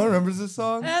 No one remembers this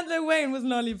song. And Lil Wayne with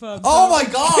Lollipop. Oh my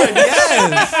God!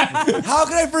 Yes. How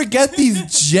could I forget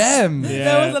these gems?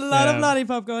 There was a lot of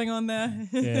lollipop going on there.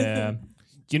 Yeah.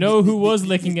 Do you know who was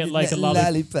licking it like a lollipop?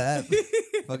 Lollipop.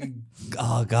 Fucking.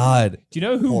 Oh God. Do you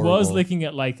know who was Horrible. licking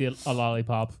it like a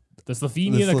lollipop? The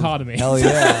Slovenian economy. Hell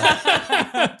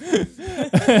yeah.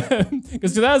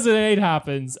 Because 2008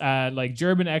 happens, and like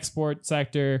German export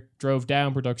sector drove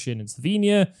down production in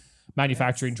Slovenia.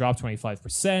 Manufacturing dropped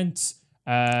 25%.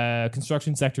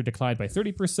 Construction sector declined by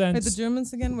 30%. Wait, the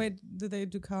Germans again? Wait, do they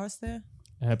do cars there?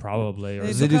 Probably. Or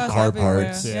They do cars car everywhere.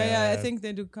 parts. Yeah, I Yeah. think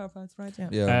they do car parts, right? Yeah.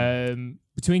 Yeah.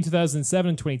 Between 2007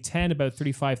 and 2010, about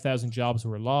 35,000 jobs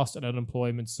were lost, and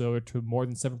unemployment soared to more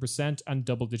than 7% and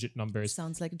double-digit numbers.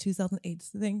 Sounds like a 2008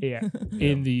 thing. Yeah,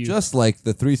 in the Just like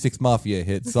the 3-6 Mafia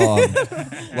hit song,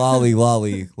 "Lolly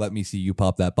Lolly, let me see you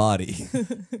pop that body."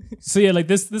 So yeah, like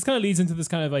this kind of leads into this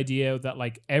kind of idea that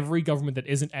like every government that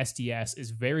isn't SDS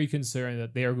is very concerned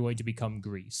that they are going to become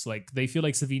Greece. Like they feel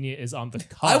like Slovenia is on the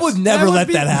cusp. I would never would let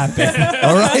be- that happen.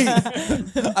 All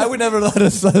right, I would never let a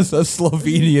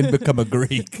Slovenian become a Greek.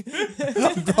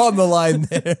 I'm drawing the line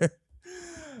there.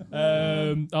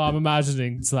 I'm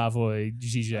imagining Slavoj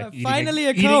Žižek finally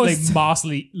a eating coast.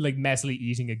 like messily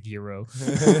eating a gyro,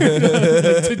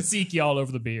 tzatziki all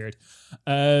over the beard.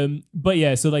 But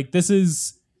yeah, so like this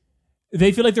is.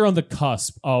 They feel like they're on the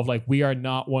cusp of like we are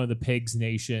not one of the pigs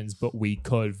nations, but we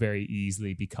could very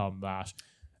easily become that.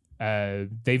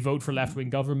 They vote for left wing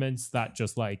governments that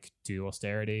just like do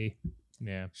austerity.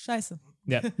 Yeah, Scheiße.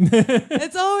 yeah.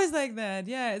 It's always like that.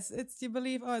 Yeah, it's you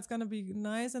believe, oh, it's gonna be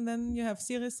nice, and then you have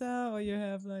Syriza or you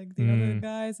have like the other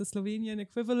guys, the Slovenian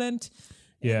equivalent.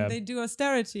 Yeah. And they do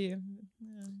austerity.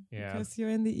 Yeah. Because you're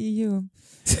in the EU.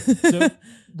 So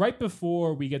right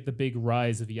before we get the big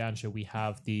rise of Janša, we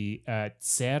have the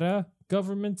Cera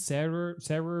government, Cera,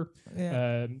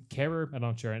 Yeah. Kerer, I'm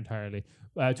not sure entirely.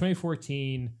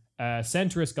 2014,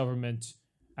 centrist government,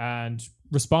 and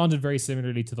responded very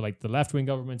similarly to the left-wing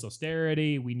government's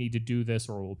austerity. We need to do this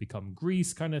or we'll become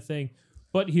Greece kind of thing.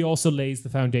 But he also lays the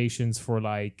foundations for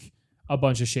like a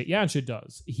bunch of shit Janša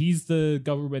does. He's the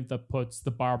government that puts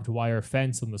the barbed wire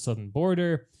fence on the southern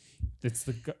border. It's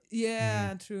the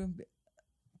Yeah, true.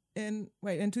 In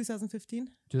 2015?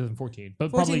 2014,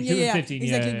 but 14, probably yeah, 2015.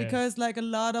 exactly, yeah. because like a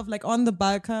lot of like on the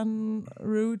Balkan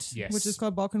route, Yes. which is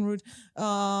called Balkan route,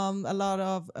 a lot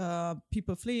of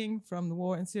people fleeing from the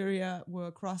war in Syria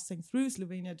were crossing through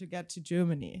Slovenia to get to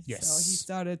Germany. Yes. So he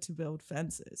started to build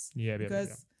fences. Yeah,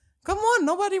 Because come on,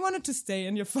 nobody wanted to stay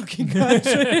in your fucking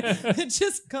country. They're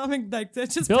just coming like they're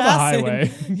just Build a passing.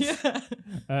 highway.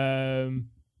 Yeah.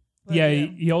 But yeah, yeah.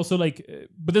 he also like,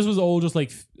 but this was all just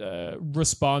like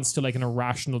response to like an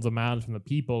irrational demand from the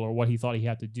people or what he thought he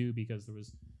had to do because there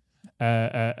was,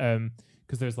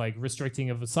 because there's like restricting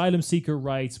of asylum seeker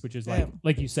rights, which is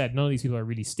like you said, none of these people are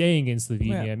really staying in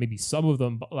Slovenia. Yeah. Maybe some of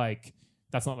them, but like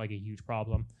that's not like a huge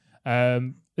problem.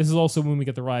 This is also when we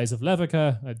get the rise of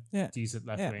Levica, a decent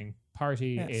left-wing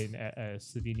party in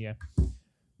Slovenia,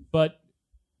 but.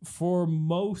 For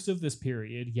most of this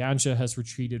period, Janša has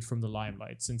retreated from the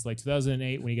limelight since like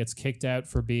 2008 when he gets kicked out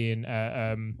for being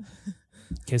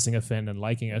kissing a fin and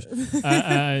liking it,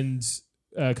 and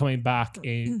coming back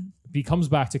he comes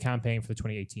back to campaign for the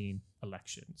 2018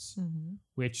 elections,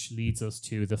 which leads us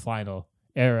to the final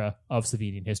era of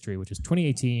Slovenian history, which is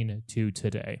 2018 to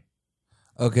today.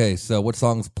 Okay, so what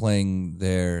song's playing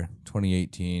there?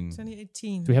 2018.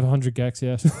 2018. Do we have 100 gags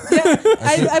yet? Yeah,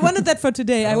 I wanted that for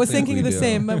today. I don't was think thinking we the do.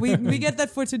 same, but we get that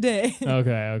for today.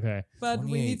 Okay. But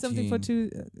we need something for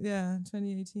 2018.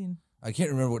 2018. I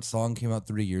can't remember what song came out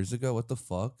 3 years ago. What the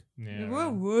fuck? Yeah. Where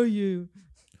were you?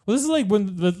 Well, this is like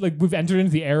when we've entered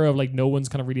into the era of like no one's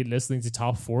kind of really listening to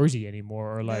top 40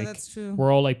 anymore, or like that's true.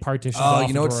 we're all like partitioned. Oh, off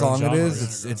you know what into our own song it genres.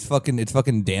 is? It's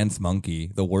fucking Dance Monkey,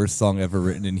 the worst song ever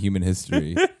written in human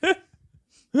history.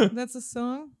 That's a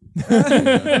song?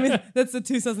 I mean, that's the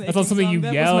 2018 That's not something song. you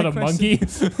That yell was at my a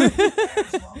question.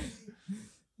 monkey.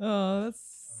 Oh,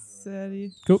 that's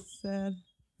saddy. Cool. Sad.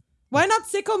 Why not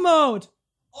sicko mode?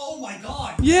 Oh my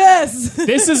god! Yes!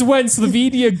 This is when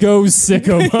Slovenia goes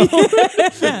sicko mode.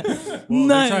 Well,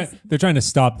 Nice. they're trying to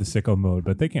stop the sicko mode,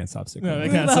 but they can't stop sicko No, they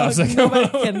mode. can't No, stop sicko nobody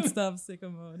mode. can stop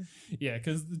sicko mode. Yeah,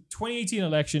 because the 2018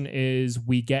 election is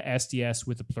we get SDS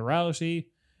with a plurality.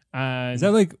 And Is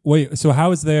that like, wait, so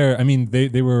how is there, I mean,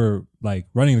 they were like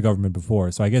running the government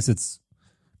before. So I guess it's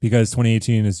because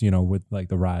 2018 is, with like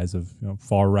the rise of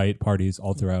far right parties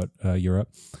all throughout Europe.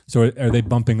 So are they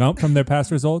bumping up from their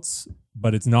past results,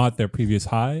 but it's not their previous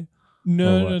high?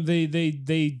 No,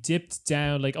 they dipped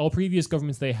down. Like all previous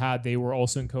governments they were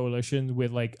also in coalition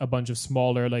with like a bunch of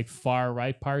smaller like far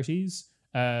right parties.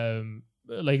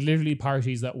 Like literally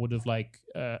parties that would have like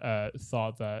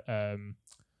thought that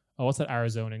what's that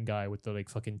Arizonan guy with the like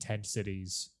fucking tent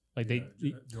cities? Like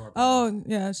Oh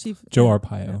yeah, Joe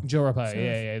Arpaio. Joe Arpaio,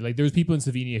 yeah. Like there was people in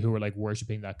Slovenia who were like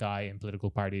worshipping that guy in political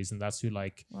parties, and that's who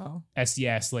like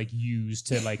SDS like used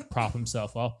to like prop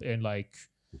himself up in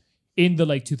the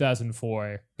like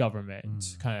 2004 government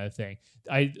kind of thing.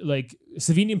 I like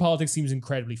Slovenian politics seems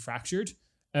incredibly fractured,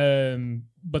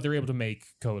 but they're able to make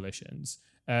coalitions.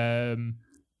 But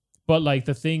like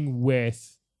the thing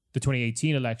with the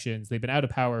 2018 elections, they've been out of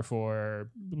power for.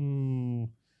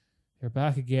 They're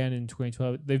back again in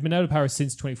 2012. They've been out of power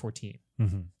since 2014.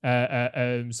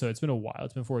 So it's been a while.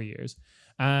 It's been 4 years.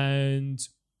 And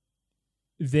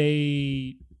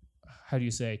they, how do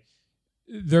you say,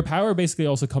 their power basically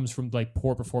also comes from like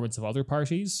poor performance of other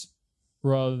parties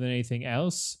rather than anything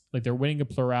else. Like they're winning a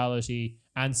plurality.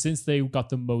 And since they got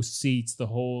the most seats, the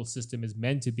whole system is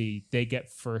meant to be, they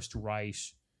get first right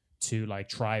to like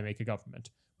try and make a government.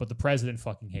 But the president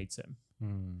fucking hates him.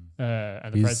 And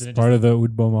the He's president part of the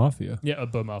Udbo Mafia. Yeah,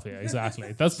 Udbo Mafia,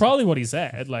 exactly. That's probably what he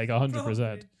said, like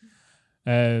 100%.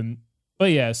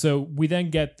 But yeah, so we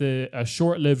then get a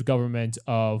short-lived government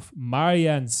of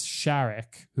Marian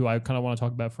Šarec, who I kind of want to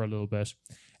talk about for a little bit.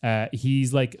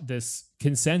 He's like this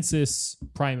consensus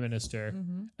prime minister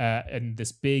in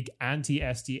this big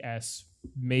anti-SDS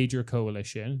major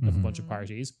coalition of a bunch of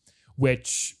parties,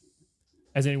 which,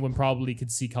 as anyone probably could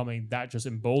see coming, that just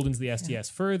emboldens the SDS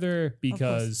further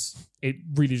because it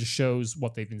really just shows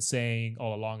what they've been saying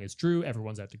all along is true.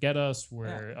 Everyone's out to get us.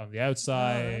 We're on the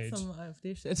outside. That's some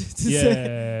AfD shit to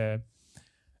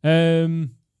say.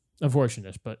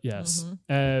 Unfortunate, but yes.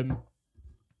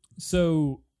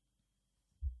 So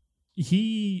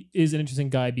he is an interesting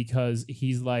guy because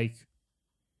he's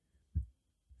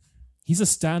a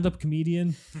stand-up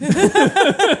comedian.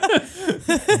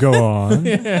 Go on.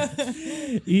 Yeah.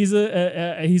 He's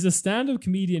a stand-up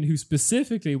comedian who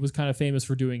specifically was kind of famous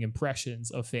for doing impressions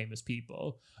of famous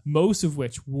people, most of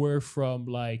which were from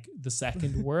like the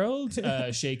Second World,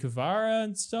 Che Guevara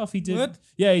and stuff. He did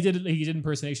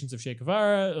impersonations of Che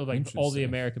Guevara, of like all the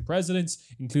American presidents,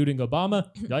 including Obama.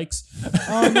 Yikes!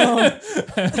 Oh no!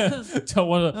 Don't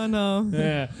want to. Oh no!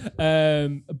 Yeah,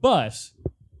 but.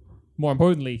 More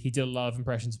importantly, he did a lot of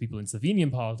impressions of people in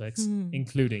Slovenian politics,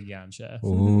 including Janša.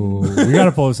 Ooh, we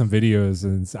gotta pull up some videos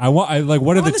and what are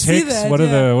the ticks? That, what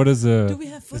is the? Do we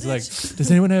have footage? It's like,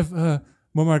 does anyone have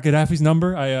Muammar Gaddafi's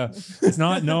number? It's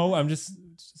not. No, I'm just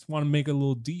want to make a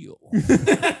little deal.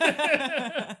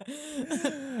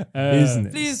 Isn't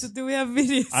it? Please, do we have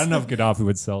videos? I don't know if Gaddafi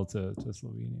would sell to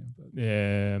Slovenia, but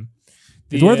Yeah.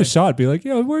 it's worth a shot. Be like,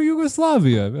 we're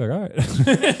Yugoslavia. Be like, all right.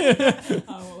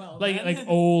 Oh, well, like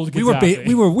old we Gaddafi.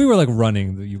 we were like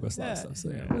running the Yugoslav stuff. So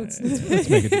let's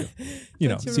make a deal.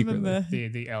 Don't you Secretly. remember?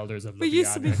 the elders of We Ljubljana.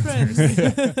 used to be friends.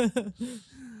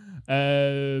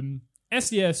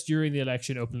 SDS during the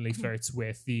election openly flirts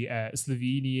with the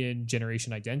Slovenian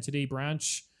Generation Identity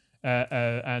branch.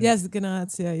 And Yes,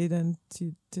 Generacja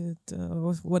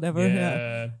Identität, whatever.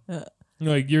 Yeah.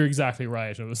 Like you're exactly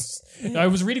right. I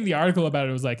was reading the article about it.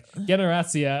 It was like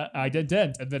Generacja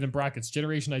Ident, and then in brackets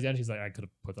Generation Identity. He's like, I could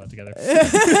have put that together.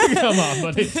 Come on,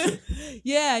 buddy.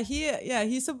 He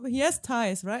has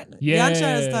ties, right? Yeah. Janša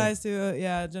has ties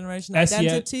to Generation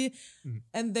Identity,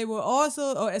 and they were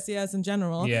also, or SES in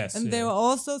general. Yes, and they were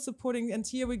also supporting. And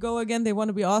here we go again. They want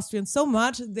to be Austrian so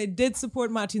much. They did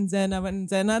support Martin Senna when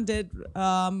Senna did.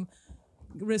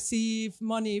 Receive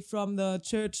money from the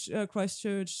church,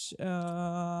 Christchurch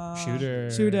shooter.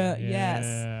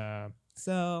 Yes.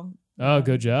 So. Oh,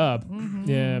 good job.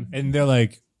 Yeah. And they're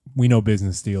like, we know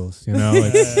business deals,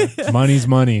 like money's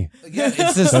money. Yeah,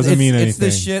 it's just Doesn't mean it's the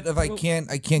anything. shit of I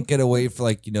can't get away for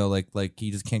like he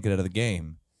just can't get out of the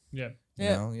game. Yeah. You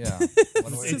know? Yeah.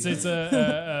 It's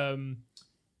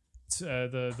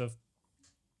the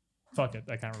fuck it,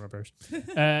 I can't remember it.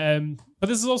 But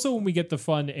this is also when we get the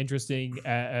fun, interesting,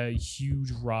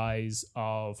 huge rise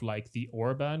of like the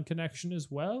Orban connection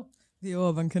as well. The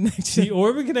Orban connection. The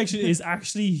Orban connection is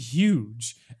actually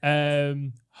huge.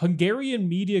 Hungarian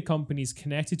media companies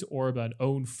connected to Orban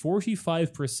own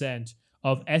 45%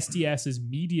 of SDS's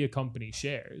media company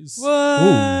shares.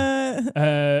 What?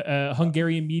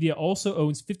 Hungarian media also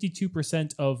owns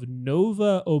 52% of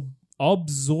Nova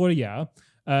Obzorja,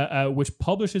 which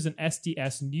publishes an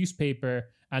SDS newspaper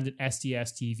and an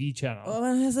SDS TV channel. Oh,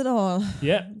 that has it all.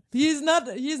 Yeah. He's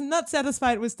not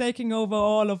satisfied with taking over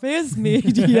all of his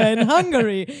media in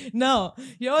Hungary. No,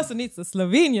 he also needs the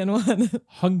Slovenian one.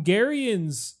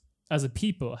 Hungarians as a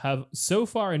people have so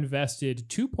far invested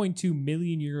 2.2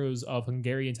 million euros of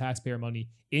Hungarian taxpayer money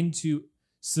into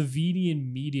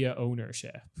Slovenian media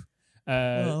ownership.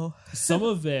 Some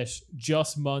of it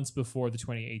just months before the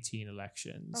 2018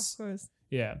 elections. Of course.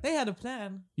 Yeah. They had a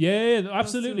plan. Yeah,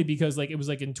 absolutely. Because like it was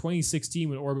like in 2016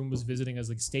 when Orban was visiting as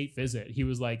like state visit, he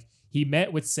was like he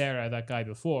met with Sarah, that guy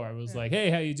before, and was like, "Hey,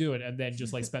 how you doing?" And then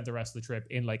just like spent the rest of the trip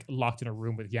in like locked in a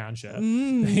room with Yansha.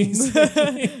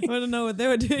 I don't know what they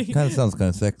were doing. Kind of sounds kind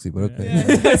of sexy, but okay.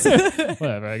 Yeah.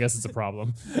 Whatever. I guess it's a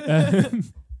problem.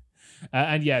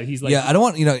 And yeah, he's like, Yeah, I don't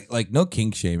want like no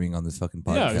kink shaming on this fucking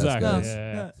podcast. no, exactly. guys.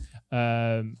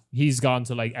 Yeah. He's gone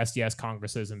to like SDS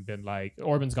congresses and been like,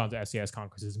 Orban's gone to SDS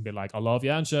congresses and been like, I love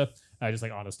Yansha, just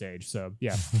like on a stage. So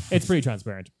yeah, it's pretty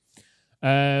transparent.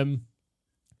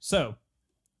 So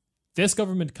this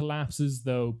government collapses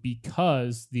though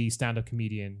because the stand-up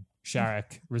comedian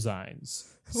Sharek resigns.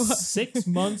 6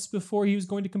 months before he was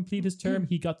going to complete his term,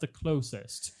 he got the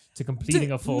closest to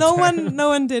completing a full term. No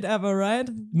one did ever, right?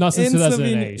 Not since In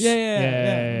 2008. Slovenia.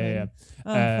 Yeah.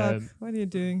 Oh, fuck. Um, What are you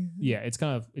doing? Yeah,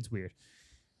 it's weird.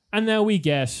 And now we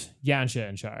get Yansha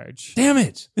in charge. Damn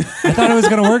it! I thought it was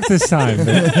gonna work this time.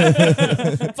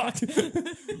 Fuck.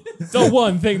 The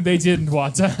one thing they didn't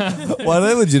want to have. Well,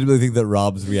 I legitimately think that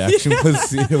Rob's reaction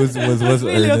was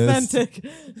Really earnest. authentic.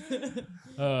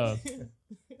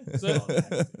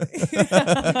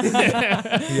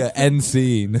 Yeah, end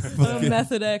scene. A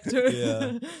method actor.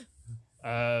 Yeah.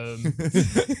 Um,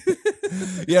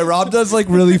 Yeah, Rob does like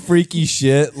really freaky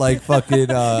shit, like fucking.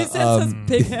 He sends us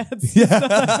pig heads.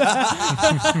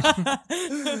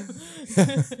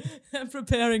 I'm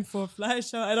preparing for a fly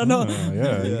show. I don't know.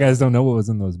 Yeah, you guys don't know what was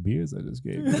in those beers I just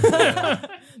gave you.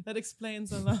 That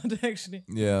explains a lot, actually.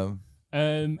 Yeah,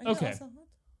 okay.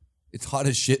 it's hot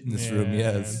as shit in this room.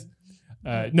 Yes.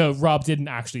 No, Rob didn't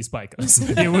actually spike us.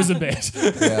 It was a bit.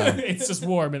 Yeah. It's just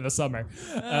warm in the summer.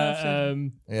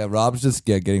 Yeah, Rob's just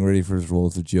getting ready for his role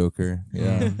as a Joker.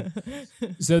 Yeah.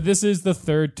 So this is the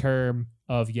third term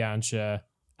of Yansha,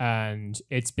 and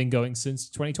it's been going since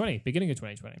 2020, beginning of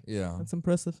 2020. Yeah. That's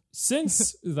impressive.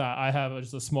 Since that, I have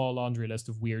just a small laundry list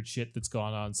of weird shit that's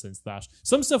gone on since that.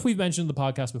 Some stuff we've mentioned in the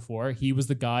podcast before. He was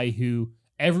the guy who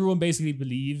everyone basically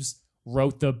believes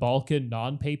wrote the Balkan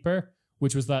non-paper,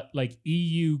 which was that like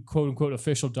EU quote unquote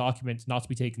official document not to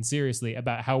be taken seriously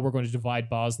about how we're going to divide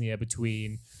Bosnia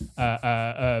between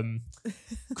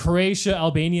Croatia,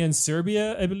 Albania, and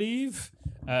Serbia, I believe.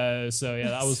 So yeah,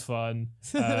 that was fun.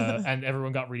 And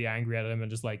everyone got really angry at him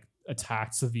and just like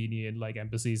attacked Slovenian like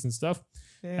embassies and stuff.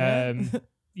 Yeah.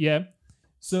 Yeah.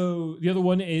 So the other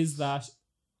one is that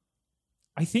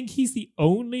I think he's the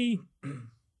only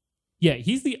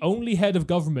head of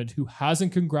government who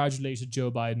hasn't congratulated Joe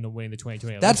Biden on winning the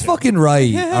 2020 election. That's fucking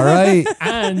right. All right.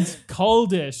 And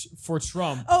called it for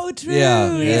Trump. Oh, true.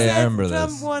 Yeah, He yeah, said I remember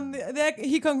Trump this. won.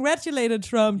 He congratulated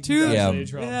Trump too. Yeah.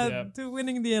 Trump, To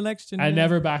winning the election. And yeah.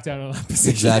 never back down on that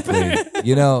position. Exactly.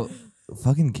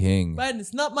 Fucking king. Biden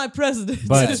is not my president.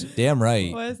 But Damn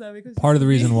right. Why is that? Because part of the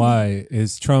reason why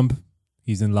is Trump.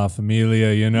 He's in La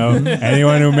Familia, you know.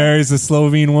 Anyone who marries a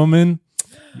Slovene woman,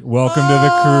 welcome to the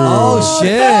crew. Oh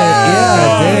shit.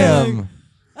 Yeah. Damn.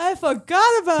 I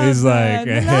forgot about He's that.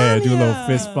 like, hey, do a little Melania.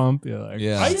 fist bump. You're like,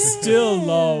 Yeah. I still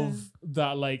love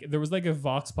that, like, there was like a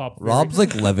Vox Pop. Rob's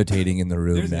like levitating in the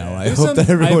room now. I there's hope that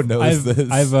everyone knows I've,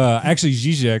 this. I've actually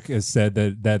Zizek has said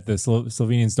that the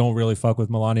Slovenians don't really fuck with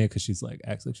Melania because she's like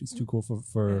acts like she's too cool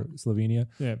for Slovenia.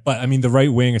 Yeah. But I mean, the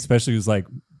right wing, especially, was like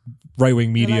right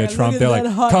wing media, like, Trump. look at They're that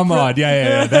like, hot come Trump. on,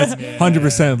 yeah. That's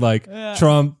 100% like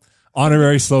Trump,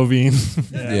 honorary Slovene,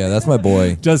 yeah, that's my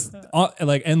boy. just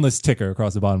like endless ticker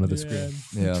across the bottom of the screen.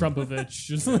 Yeah. Trumpovich.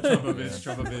 Just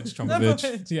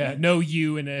Trumpovich. yeah, no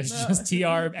U in it, just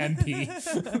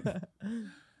TRMP.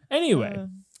 Anyway.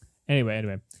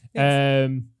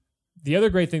 The other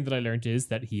great thing that I learned is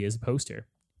that he is a poster.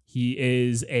 He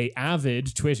is a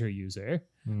avid Twitter user.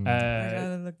 I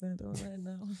gotta look that up right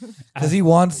now. Because he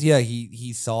wants,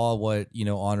 he saw what,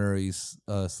 honorary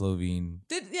Slovene.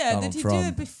 Did Donald he Trump. do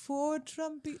it before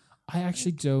Trump? I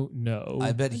actually don't know.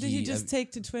 I bet Did he just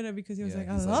take to Twitter because he was like,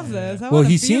 I he's love like, this. I Well, wanna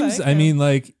he be seems. like I him. mean,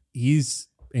 like he's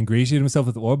ingratiated himself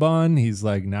with Orban. He's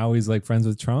like now he's like friends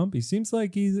with Trump. He seems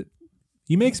like he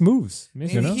makes moves.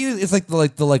 Maybe You know? it's like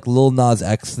the Lil Nas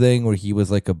X thing where he was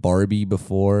like a Barbie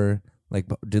before, like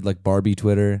did like Barbie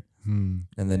Twitter. and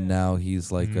then now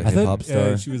he's like a I hip hop thought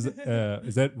star. she was.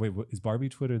 Is that wait? Is Barbie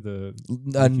Twitter the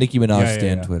Nicki Minaj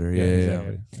stan Twitter. Yeah.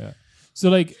 exactly. Yeah. So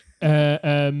like,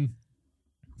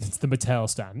 it's the Mattel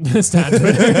stand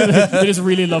Twitter. They just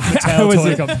really love Mattel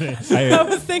toy company. I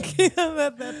was thinking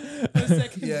about that for a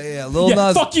second. Yeah. Lil Yeah,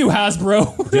 Nas. fuck you,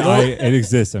 Hasbro. It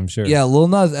exists, I'm sure. Yeah, Lil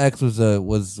Nas X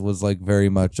was like very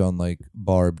much on like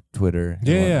Barb Twitter. and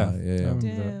Yeah. whatnot.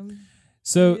 Damn.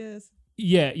 So Yes.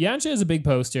 yeah, Yancha is a big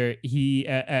poster. He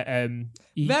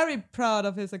Very proud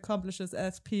of his accomplishments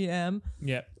as PM.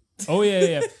 yeah. Oh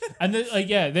yeah. And then like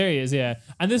there he is, yeah.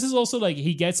 And this is also like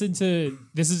he gets into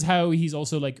this is how he's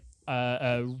also like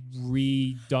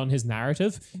redone his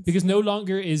narrative because no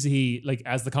longer is he like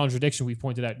as the contradiction we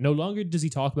pointed out, no longer does he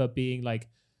talk about being like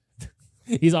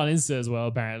he's on Insta as well,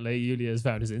 apparently. Yulia has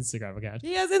found his Instagram account.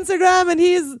 He has Instagram and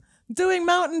he's doing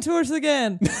mountain tours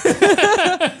again.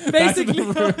 Basically,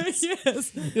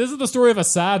 yes. This is the story of a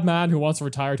sad man who wants to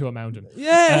retire to a mountain.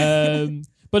 Yeah.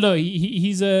 But no,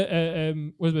 he's what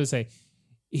was I going to say?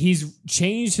 He's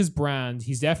changed his brand.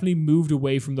 He's definitely moved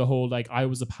away from the whole like I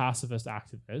was a pacifist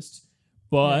activist.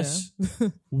 But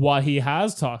what he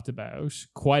has talked about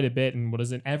quite a bit, and what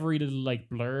is in every little like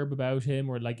blurb about him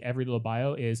or like every little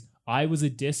bio is I was a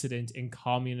dissident in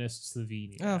communist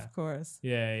Slovenia. Of course.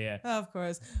 Yeah. Of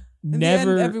course. In Never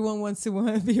the end, everyone wants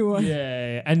to be one.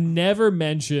 Yeah, and never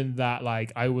mentioned that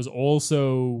like I was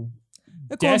also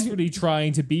desperately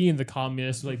trying to be in the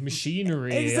communist like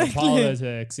machinery of Exactly.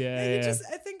 politics. Yeah.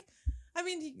 I think, I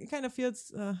mean, he kind of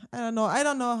feels, I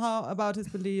don't know how about his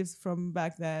beliefs from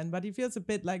back then, but he feels a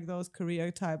bit like those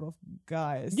career type of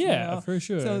guys. Yeah, you know? for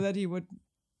sure. So that he would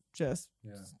just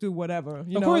do whatever.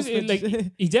 You Of know, course,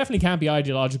 switch- he definitely can't be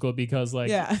ideological because like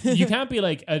Yeah. you can't be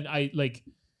like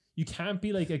you can't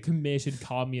be like a committed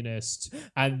communist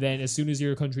and then as soon as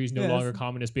your country is no Yes. longer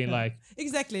communist being like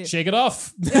exactly. shake it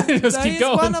off. Yeah, Just so keep he's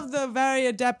going. one of the very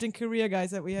adapting career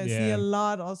guys that we see Yeah. a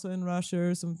lot also in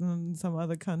Russia, some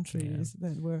other countries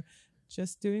that were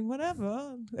just doing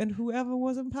whatever and whoever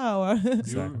was in power.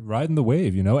 You're riding the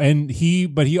wave, you know. And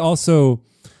but he also,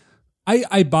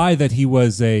 I buy that he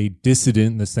was a dissident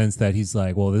in the sense that he's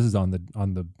like, well, this is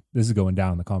this is going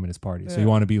down the Communist Party, so you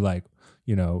want to be like,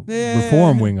 you know,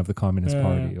 reform wing of the Communist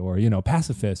Party, or you know,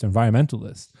 pacifist,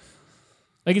 environmentalist.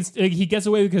 Like it's like he gets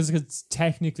away because it's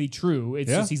technically true. It's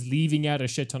Yeah. just he's leaving out a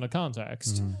shit ton of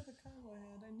context.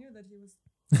 I knew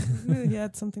that he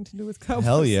had something to do with cowboys.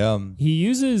 Hell yeah. He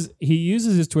uses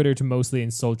his Twitter to mostly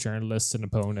insult journalists and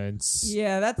opponents.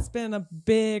 Yeah, that's been a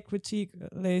big critique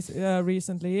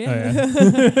recently. Oh,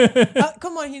 yeah.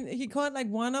 Come on, he called like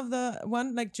one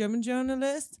German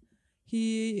journalist.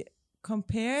 He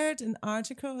compared an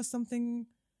article or something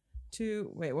to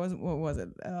what was it?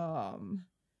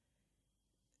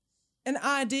 An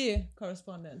ARD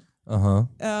correspondent.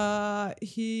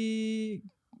 He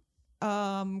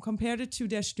compared it to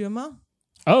Der Stürmer.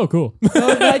 Oh, cool. So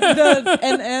like the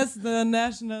NS, the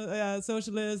National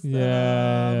Socialist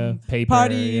Paper,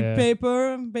 Party yeah.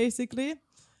 paper, basically.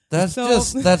 That's So-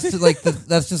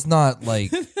 that's just not like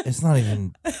it's not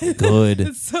even good.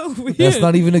 It's so weird. That's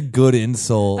not even a good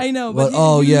insult. I know, but he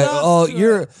oh, loves to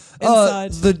you're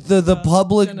insult the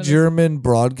public journalists. German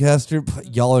broadcaster.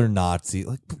 Y'all are Nazi.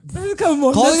 Like Come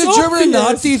on, calling a that's German a obvious.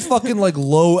 Nazi is fucking like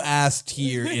low ass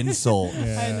tier insult. I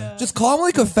know. Just call him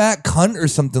like a fat cunt or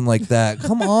something like that.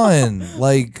 Come on,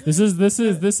 like This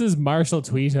is Marshall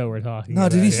Tweeto we're talking no,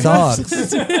 about. dude, he here. sucks.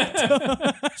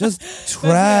 Just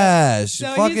trash. So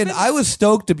he's Fucking, been- I was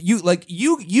stoked to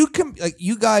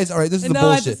you guys. All right, this is the No,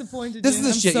 I bullshit. disappointed This you. is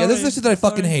the I'm shit. Yeah, this is the sorry. shit that I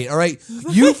fucking Sorry. hate. All right,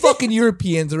 you fucking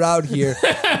Europeans are out here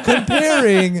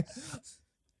comparing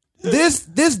this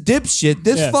dipshit,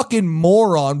 this Yeah. fucking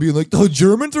moron, being like, "Oh,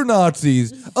 Germans are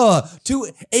Nazis," to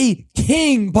a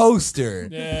king poster,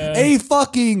 Yeah. a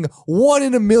fucking 1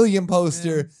 in a million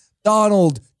poster,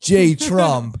 Donald J.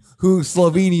 Trump, who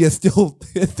Slovenia still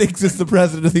thinks is the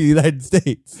president of the United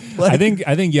States. Like, I think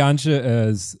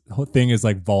Yancha's whole thing is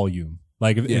like volume.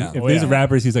 Like if Oh, these yeah. are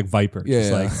rappers, he's like Viper. Yeah,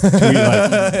 Just yeah. like tweet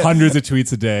like hundreds of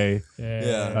tweets a day.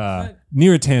 Yeah.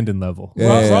 Near a Tandon level.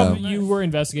 Yeah. Rob, you were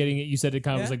investigating it. You said it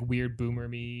kind of was Yeah. like weird boomer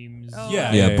memes. Oh.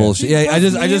 yeah, bullshit. Yeah, I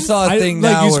just saw a I, thing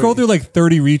like now. you where- scroll through like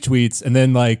 30 retweets and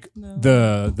then like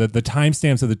the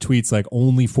timestamps of the tweets like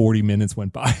only 40 minutes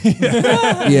went by.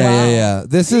 yeah.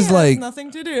 This He is has like nothing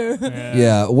to do.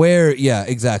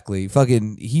 exactly.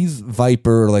 Fucking, he's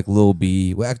Viper or like Lil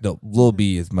B. Well, no, Lil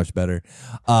B is much better.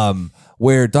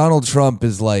 Where Donald Trump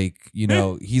is like, you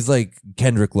know, he's like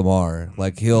Kendrick Lamar.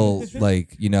 Like he'll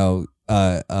like, you know,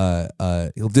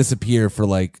 he'll disappear for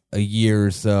like a year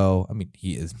or so. I mean,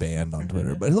 he is banned on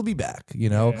Twitter, but he'll be back, you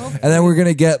know? Yeah. And then we're going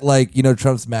to get like, you know,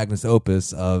 Trump's magnus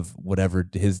opus of whatever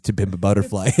his To Pimp a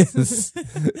Butterfly is.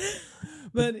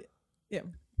 But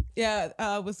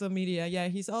with the media,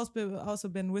 he's also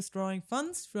been withdrawing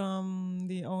funds from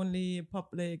the only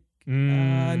public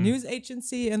news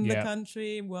agency in the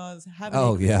country, was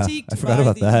heavily critiqued I forgot by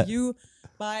about the that. EU,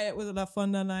 by Ursula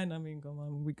von der Leyen. I mean, come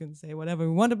on, we can say whatever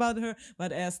we want about her,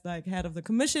 but as like head of the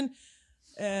commission,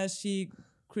 she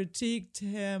critiqued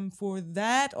him for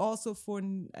that, also for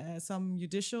some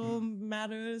judicial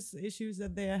matters, issues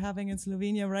that they are having in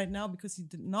Slovenia right now, because he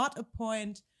did not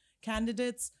appoint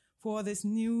candidates for this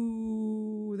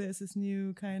new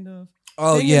kind of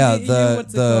Oh thing yeah, in the EU.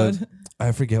 What's it called?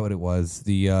 I forget what it was.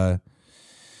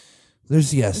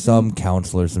 There's some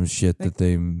counselor, some shit that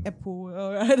they EPO,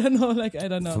 or I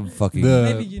don't know. some fucking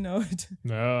Maybe you know it.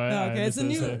 No, Okay, it's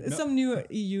some new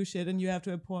EU shit, and you have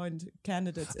to appoint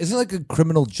candidates. Isn't it like a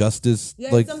criminal justice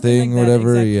something thing or like that,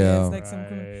 whatever? exactly. Yeah. It's like some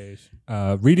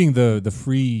Reading the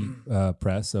free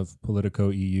press of Politico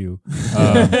EU,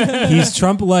 he's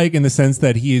Trump-like in the sense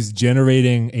that he is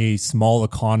generating a small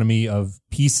economy of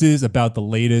pieces about the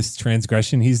latest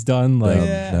transgression he's done. Like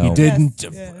No. he didn't,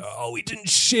 Yes. he didn't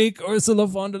shake Ursula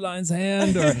von der Leyen's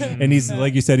hand, and he's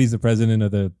like you said, he's the president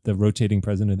of the rotating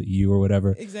president of the EU or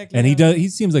whatever. Exactly. And he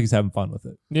seems like he's having fun with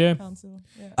it. Yeah. Council.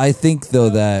 Yeah. I think though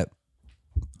that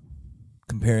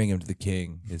comparing him to the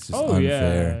king is just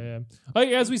unfair. Yeah. Like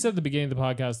as we said at the beginning of the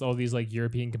podcast, all these like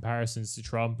European comparisons to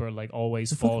Trump are like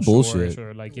always It's fall fucking short, bullshit.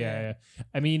 or like I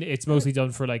mean, it's mostly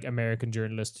done for like American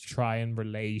journalists to try and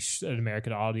relate an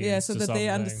American audience. Yeah, so to that they something.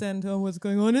 understand what's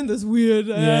going on in this weird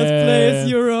ass Yeah. place,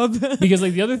 Europe. Because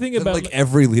like the other thing about Like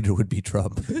every leader would be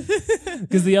Trump.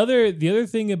 because the other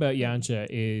thing about Yancha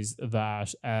is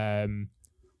that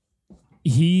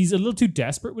he's a little too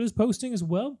desperate with his posting as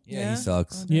well. Yeah? He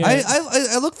sucks. Yeah.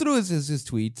 I looked through his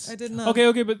tweets. I did not.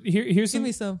 Okay, but here's Give some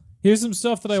me some. here's some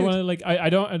stuff that I Shoot. want to like.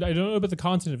 I don't know about the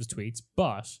content of his tweets,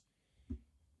 but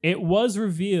it was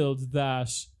revealed that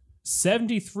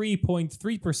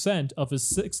 73.3% of his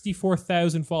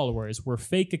 64,000 followers were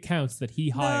fake accounts that he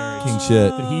hired. King shit.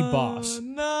 That he bought.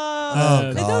 No. Oh,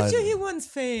 I God. told you he wants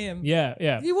fame.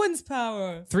 Yeah. He wants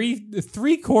power.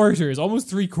 Three quarters, almost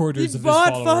three quarters He of his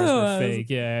bought followers were followers. fake.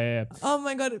 Yeah. Oh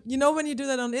my god. You know when you do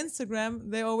that on Instagram,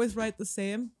 they always write the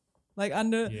same? Like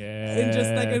under in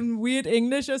just like in weird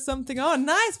English or something. Oh,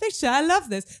 nice picture. I love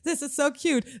this. This is so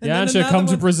cute. And then Yancha, another come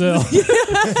to one- Brazil.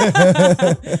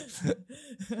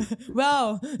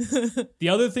 Wow. The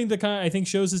other thing that kind of I think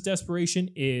shows his desperation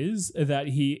is that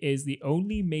he is the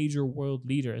only major world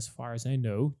leader, as far as I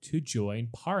know, to join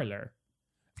Parler.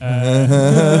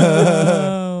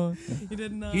 Oh, you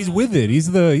didn't know. He's with it. He's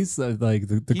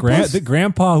the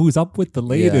grandpa who's up with the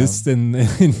latest and in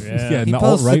He the alt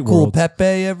posts a right cool world. Pepe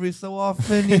every so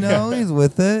often, you know. He's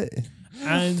with it.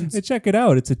 And Hey, check it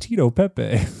out. It's a Tito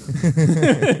Pepe.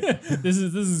 this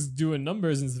is doing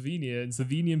numbers in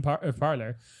Slovenian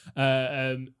Parler.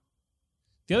 The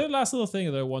other last little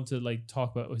thing that I want to like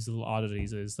talk about his little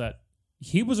oddities is that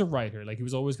he was a writer. Like he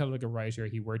was always kind of like a writer.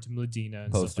 He worked in Medina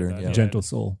and Poster, stuff like that. yeah. Gentle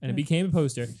soul. And it became a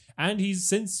poster. And he's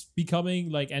since becoming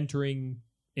like entering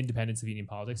independent Slovenian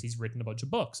politics. He's written a bunch of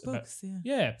books. Books,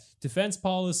 Yeah. Defense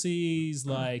policies,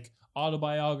 like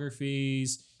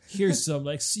autobiographies. Here's some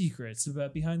like secrets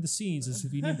about behind the scenes of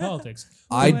Slovenian politics.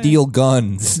 Ideal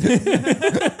guns.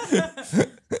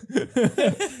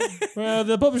 Well,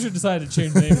 the publisher decided to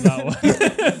change the name of that one.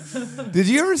 Did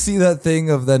you ever see that thing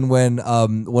of then when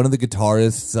one of the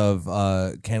guitarists of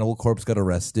Cannibal Corpse got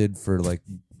arrested for like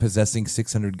possessing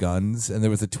 600 guns, and there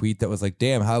was a tweet that was like,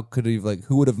 "Damn, how could he like?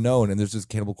 Who would have known?" And there's this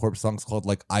Cannibal Corpse songs called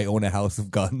like "I Own a House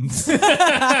of Guns."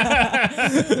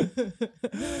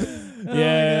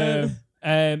 Yeah.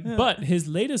 But his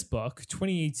latest book,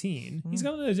 2018, he's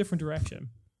gone in a different direction.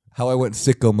 How I went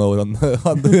sicko mode on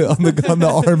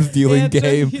the arms dealing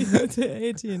game.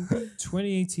 18.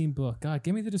 2018 book. God,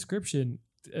 give me the description.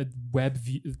 Web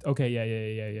view. Okay,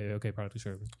 yeah. Okay, product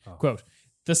service. Quote.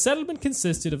 The settlement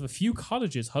consisted of a few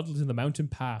cottages huddled in the mountain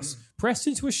pass, pressed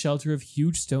into a shelter of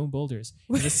huge stone boulders.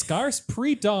 In the scarce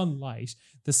pre-dawn light,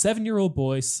 the 7-year-old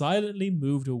boy silently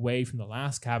moved away from the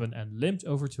last cabin and limped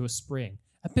over to a spring,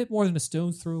 a bit more than a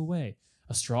stone's throw away.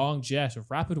 A strong jet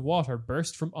of rapid water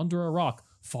burst from under a rock,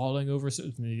 falling over,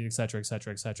 etc.,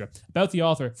 etc., etc. About the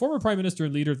author, former Prime Minister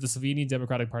and leader of the Slovenian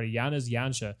Democratic Party, Janez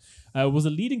Janša, was a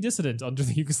leading dissident under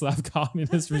the Yugoslav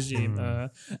communist regime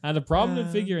and a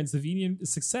prominent figure in Slovenian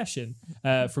succession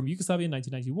from Yugoslavia in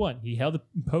 1991. He held the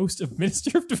post of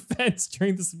Minister of Defense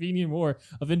during the Slovenian War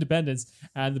of Independence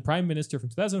and the Prime Minister from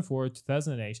 2004 to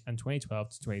 2008 and 2012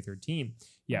 to 2013.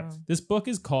 Yeah, this book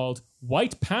is called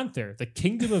White Panther, The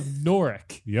Kingdom of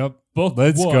Norik. Yep. Book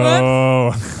Let's one.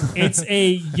 go. It's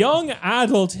a young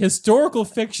adult historical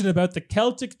fiction about the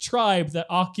Celtic tribe that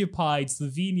occupied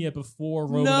Slovenia before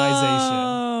Romanization.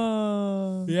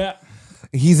 No. Yeah.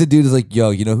 He's a dude who's like, yo,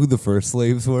 you know who the first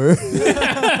slaves were?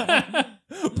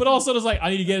 But also just like, I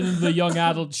need to get into the young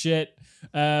adult shit.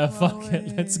 Fuck it,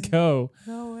 way. let's go.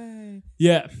 No way.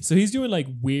 Yeah, so he's doing like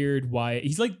weird YA.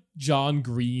 He's like John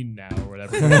Green now or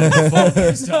whatever.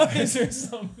 or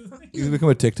something. He's become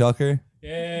a TikToker.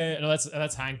 Yeah, no,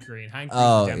 that's Hank Green. Hank Green,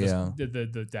 Oh, the,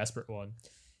 the desperate one.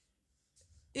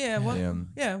 Yeah, one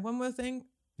Damn. more thing.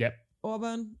 Yep.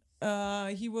 Orban.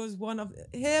 He was one of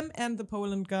him and the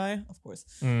Poland guy, of course.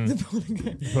 Mm. The Poland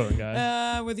guy. Poland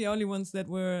guy. Were the only ones that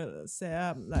were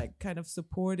like kind of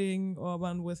supporting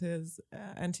Orban with his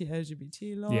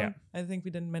anti-LGBT law. Yeah. I think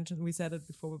we said it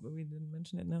before, but we didn't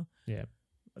mention it now. Yeah.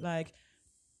 Like,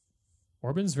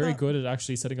 Orban's very good at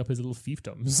actually setting up his little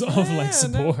fiefdoms of Yeah, like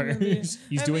support. definitely.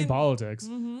 He's I doing mean, politics.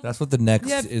 That's what the next.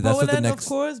 yeah, That's Poland, what the next. of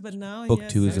course, but now book he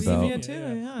has 2 is about. Slovenia too,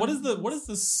 yeah. What is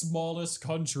the smallest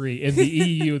country in the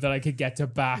EU that I could get to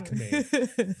back me?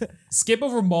 Skip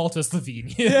over Malta,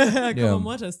 Slovenia. Yeah, Yeah.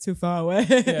 Malta's too far away.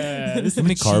 Yeah, this is How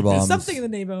many the car cheapest- bombs? Something in the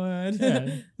neighborhood. Yeah,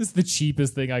 this is the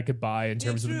cheapest thing I could buy in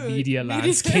terms of the true. media Media-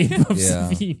 landscape of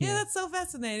Yeah. Slovenia. Yeah, that's so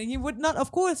fascinating. He would not,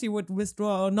 of course, he would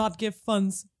withdraw or not give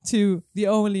funds to the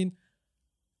only,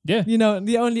 Yeah.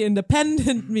 the only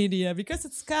independent media because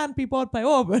it can't be bought by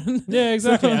Orban. Yeah,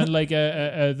 exactly. And like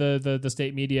the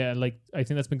state media, and like I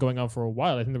think that's been going on for a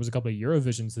while. I think there was a couple of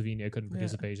Eurovision Slovenia couldn't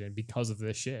participate in because of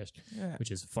this shit, Yeah.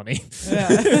 which is funny.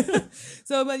 Yeah.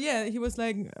 So, but yeah, he was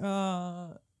like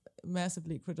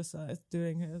massively criticized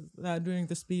during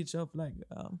the speech of like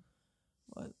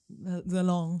the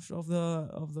launch of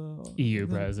the EU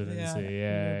presidency,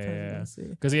 yeah. presidency.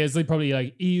 Because he has like probably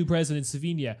like EU president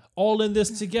Slovenia, all in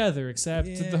this together except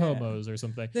the homos or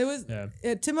something. There was Yeah.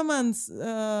 Timmermans,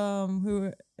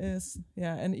 who is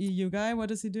an EU guy. What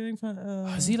is he doing?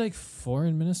 Is he like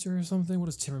foreign minister or something? What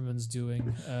is Timmermans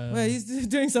doing? Well, he's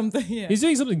doing something. Yeah, He's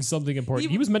doing something important.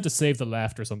 He- He was meant to save the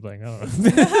left or something. I don't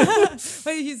know.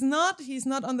 but he's not. He's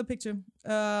not on the picture.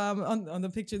 On the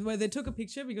picture where they took a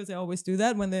picture because they always do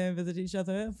that when they visit each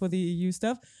other for the EU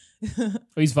stuff. Oh,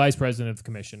 he's vice president of the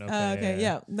commission. Okay. Okay,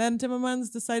 yeah. Then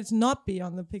Timmermans decided to not be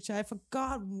on the picture. I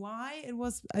forgot why it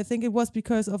was. I think it was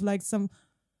because of like some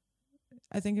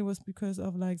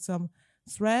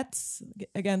threats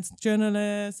against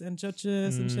journalists and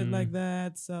judges and shit like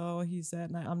that. So he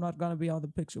said, "I'm not gonna be on the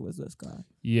picture with this guy."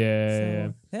 Yeah.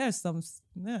 So there's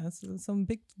some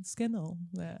big scandal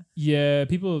there. Yeah,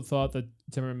 people thought that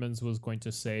Timmermans was going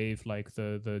to save like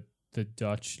the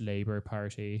Dutch Labour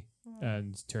Party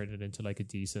and turn it into like a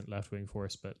decent left wing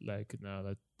force, but like no,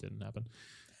 that didn't happen.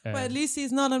 But at least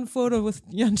he's not on photo with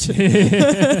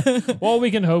Janša. All we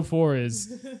can hope for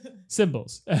is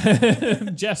symbols,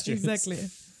 gestures. Exactly.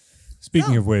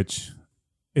 Speaking of which,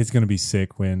 it's going to be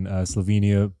sick when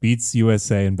Slovenia beats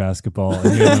USA in basketball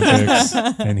in the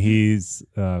Olympics, and he's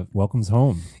welcomes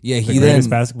home. Yeah, The he greatest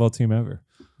then. basketball team ever.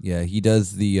 Yeah, he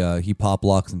does the he pop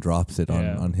locks and drops it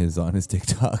Yeah. on his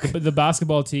TikTok. But the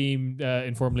basketball team,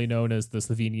 informally known as the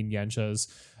Slovenian Janšas,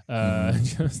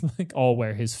 just like all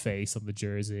wear his face on the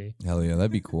jersey. Hell yeah,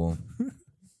 that'd be cool.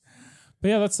 But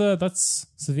yeah, that's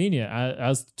Slovenia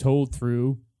as told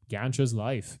through Janša's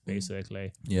life,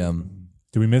 basically. Yeah.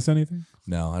 Do we miss anything?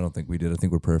 No, I don't think we did. I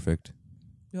think we're perfect.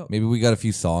 Yep. Maybe we got a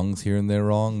few songs here and there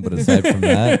wrong, but aside from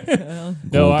that,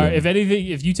 No, golden.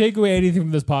 if you take away anything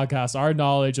from this podcast, our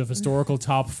knowledge of historical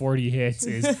top 40 hits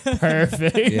is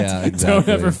perfect. Yeah, Don't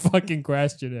exactly. ever fucking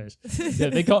question it. Yeah,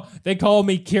 they call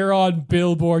me Kieran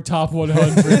Billboard Top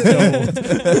 100 Gold.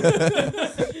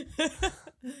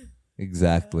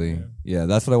 Exactly. Yeah,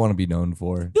 that's what I want to be known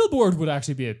for. Billboard would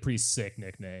actually be a pretty sick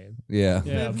nickname. Yeah.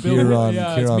 Yeah, Kieran,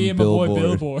 yeah, it's Kieran me and my boy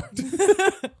Billboard.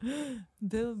 Billboard.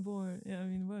 Billboard. Yeah, I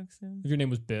mean, it works. Yeah. If your name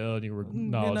was Bill and you were your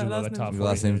knowledgeable last about name top is 40 Your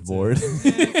last name's hits, Board.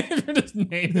 if your just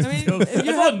name is I mean, Bill. if you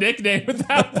That's not a nickname at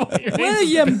that point. Your name's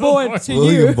William Billboard. Board to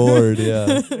William you. Board,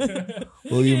 yeah.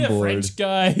 William Yeah, Board. French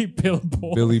guy,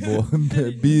 Billboard. Billy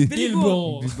Board. B-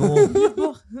 Billboard.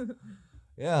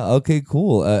 Yeah, okay,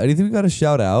 cool. Anything we got to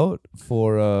shout out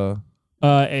for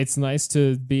It's nice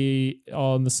to be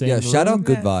on the same. Yeah, shout room. out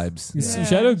good Yeah. vibes. Yeah.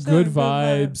 Shout out good Shout out good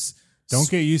vibes. Don't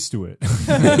get used to it.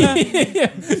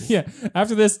 yeah.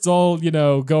 After this, it's all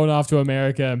going off to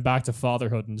America and back to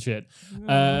fatherhood and shit.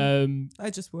 I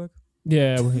just work.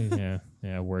 Yeah,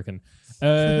 working.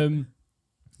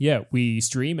 Yeah, we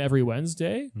stream every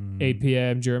Wednesday, 8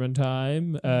 p.m. German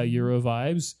time. Euro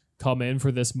Vibes. Come in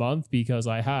for this month because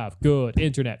I have good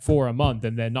internet for a month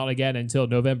and then not again until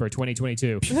November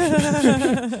 2022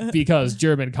 because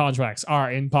German contracts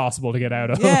are impossible to get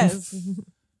out of. Yes.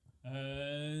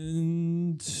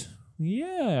 And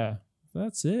yeah,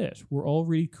 that's it. We're all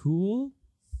really cool.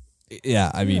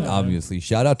 Yeah, I mean, Yeah. obviously,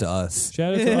 shout out to us.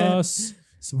 Shout out to us.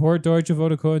 Support Deutsche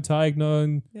Vodafone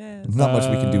Teignon. Yes. There's not much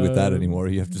we can do with that anymore.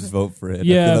 You have to just vote for it.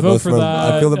 Yeah, I feel that vote most for of our-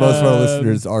 that. I feel that most of our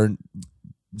listeners aren't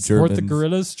Support the Germans.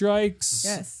 guerrilla strikes.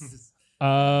 Yes.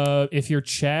 If you're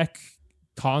Czech,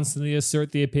 constantly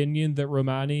assert the opinion that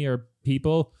Romani are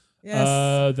people.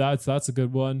 Yes. That's a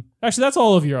good one. Actually, that's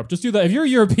all of Europe. Just do that. If you're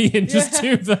European, just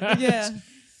do that. Yeah.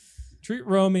 Treat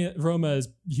Roma as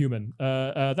human.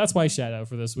 That's my shout out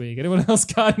for this week. Anyone else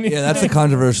got any? Yeah, that's a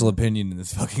controversial opinion in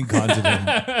this fucking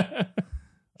continent.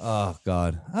 Oh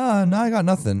God. No, I got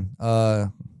nothing.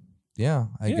 Yeah,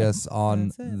 I Yeah, guess on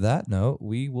that's it. that note,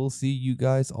 we will see you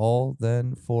guys all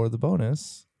then for the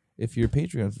bonus if you're a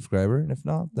Patreon subscriber, and if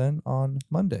not, then on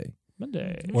Monday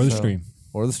Monday. Or the So- stream.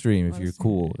 or the stream if Or the you're stream.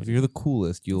 cool. If you're the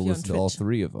coolest, you'll If you're on listen to all Twitch.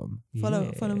 3 of them.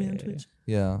 Follow me on Twitch.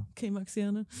 Yeah.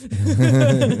 K-Maxiana.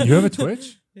 You have a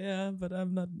Twitch? Yeah, but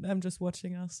I'm not. I'm just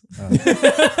watching us.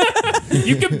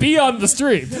 You can be on the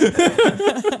stream.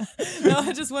 No,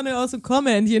 I just want to also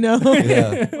comment. Yeah.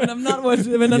 When I'm not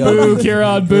watching. When I'm Yo. not Boo, on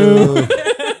Kieran, boo.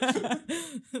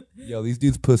 Yo, these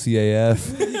dudes pussy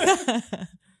AF.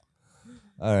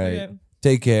 All right. Okay.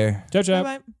 Take care. Ciao, ciao.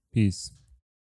 Bye bye. Peace.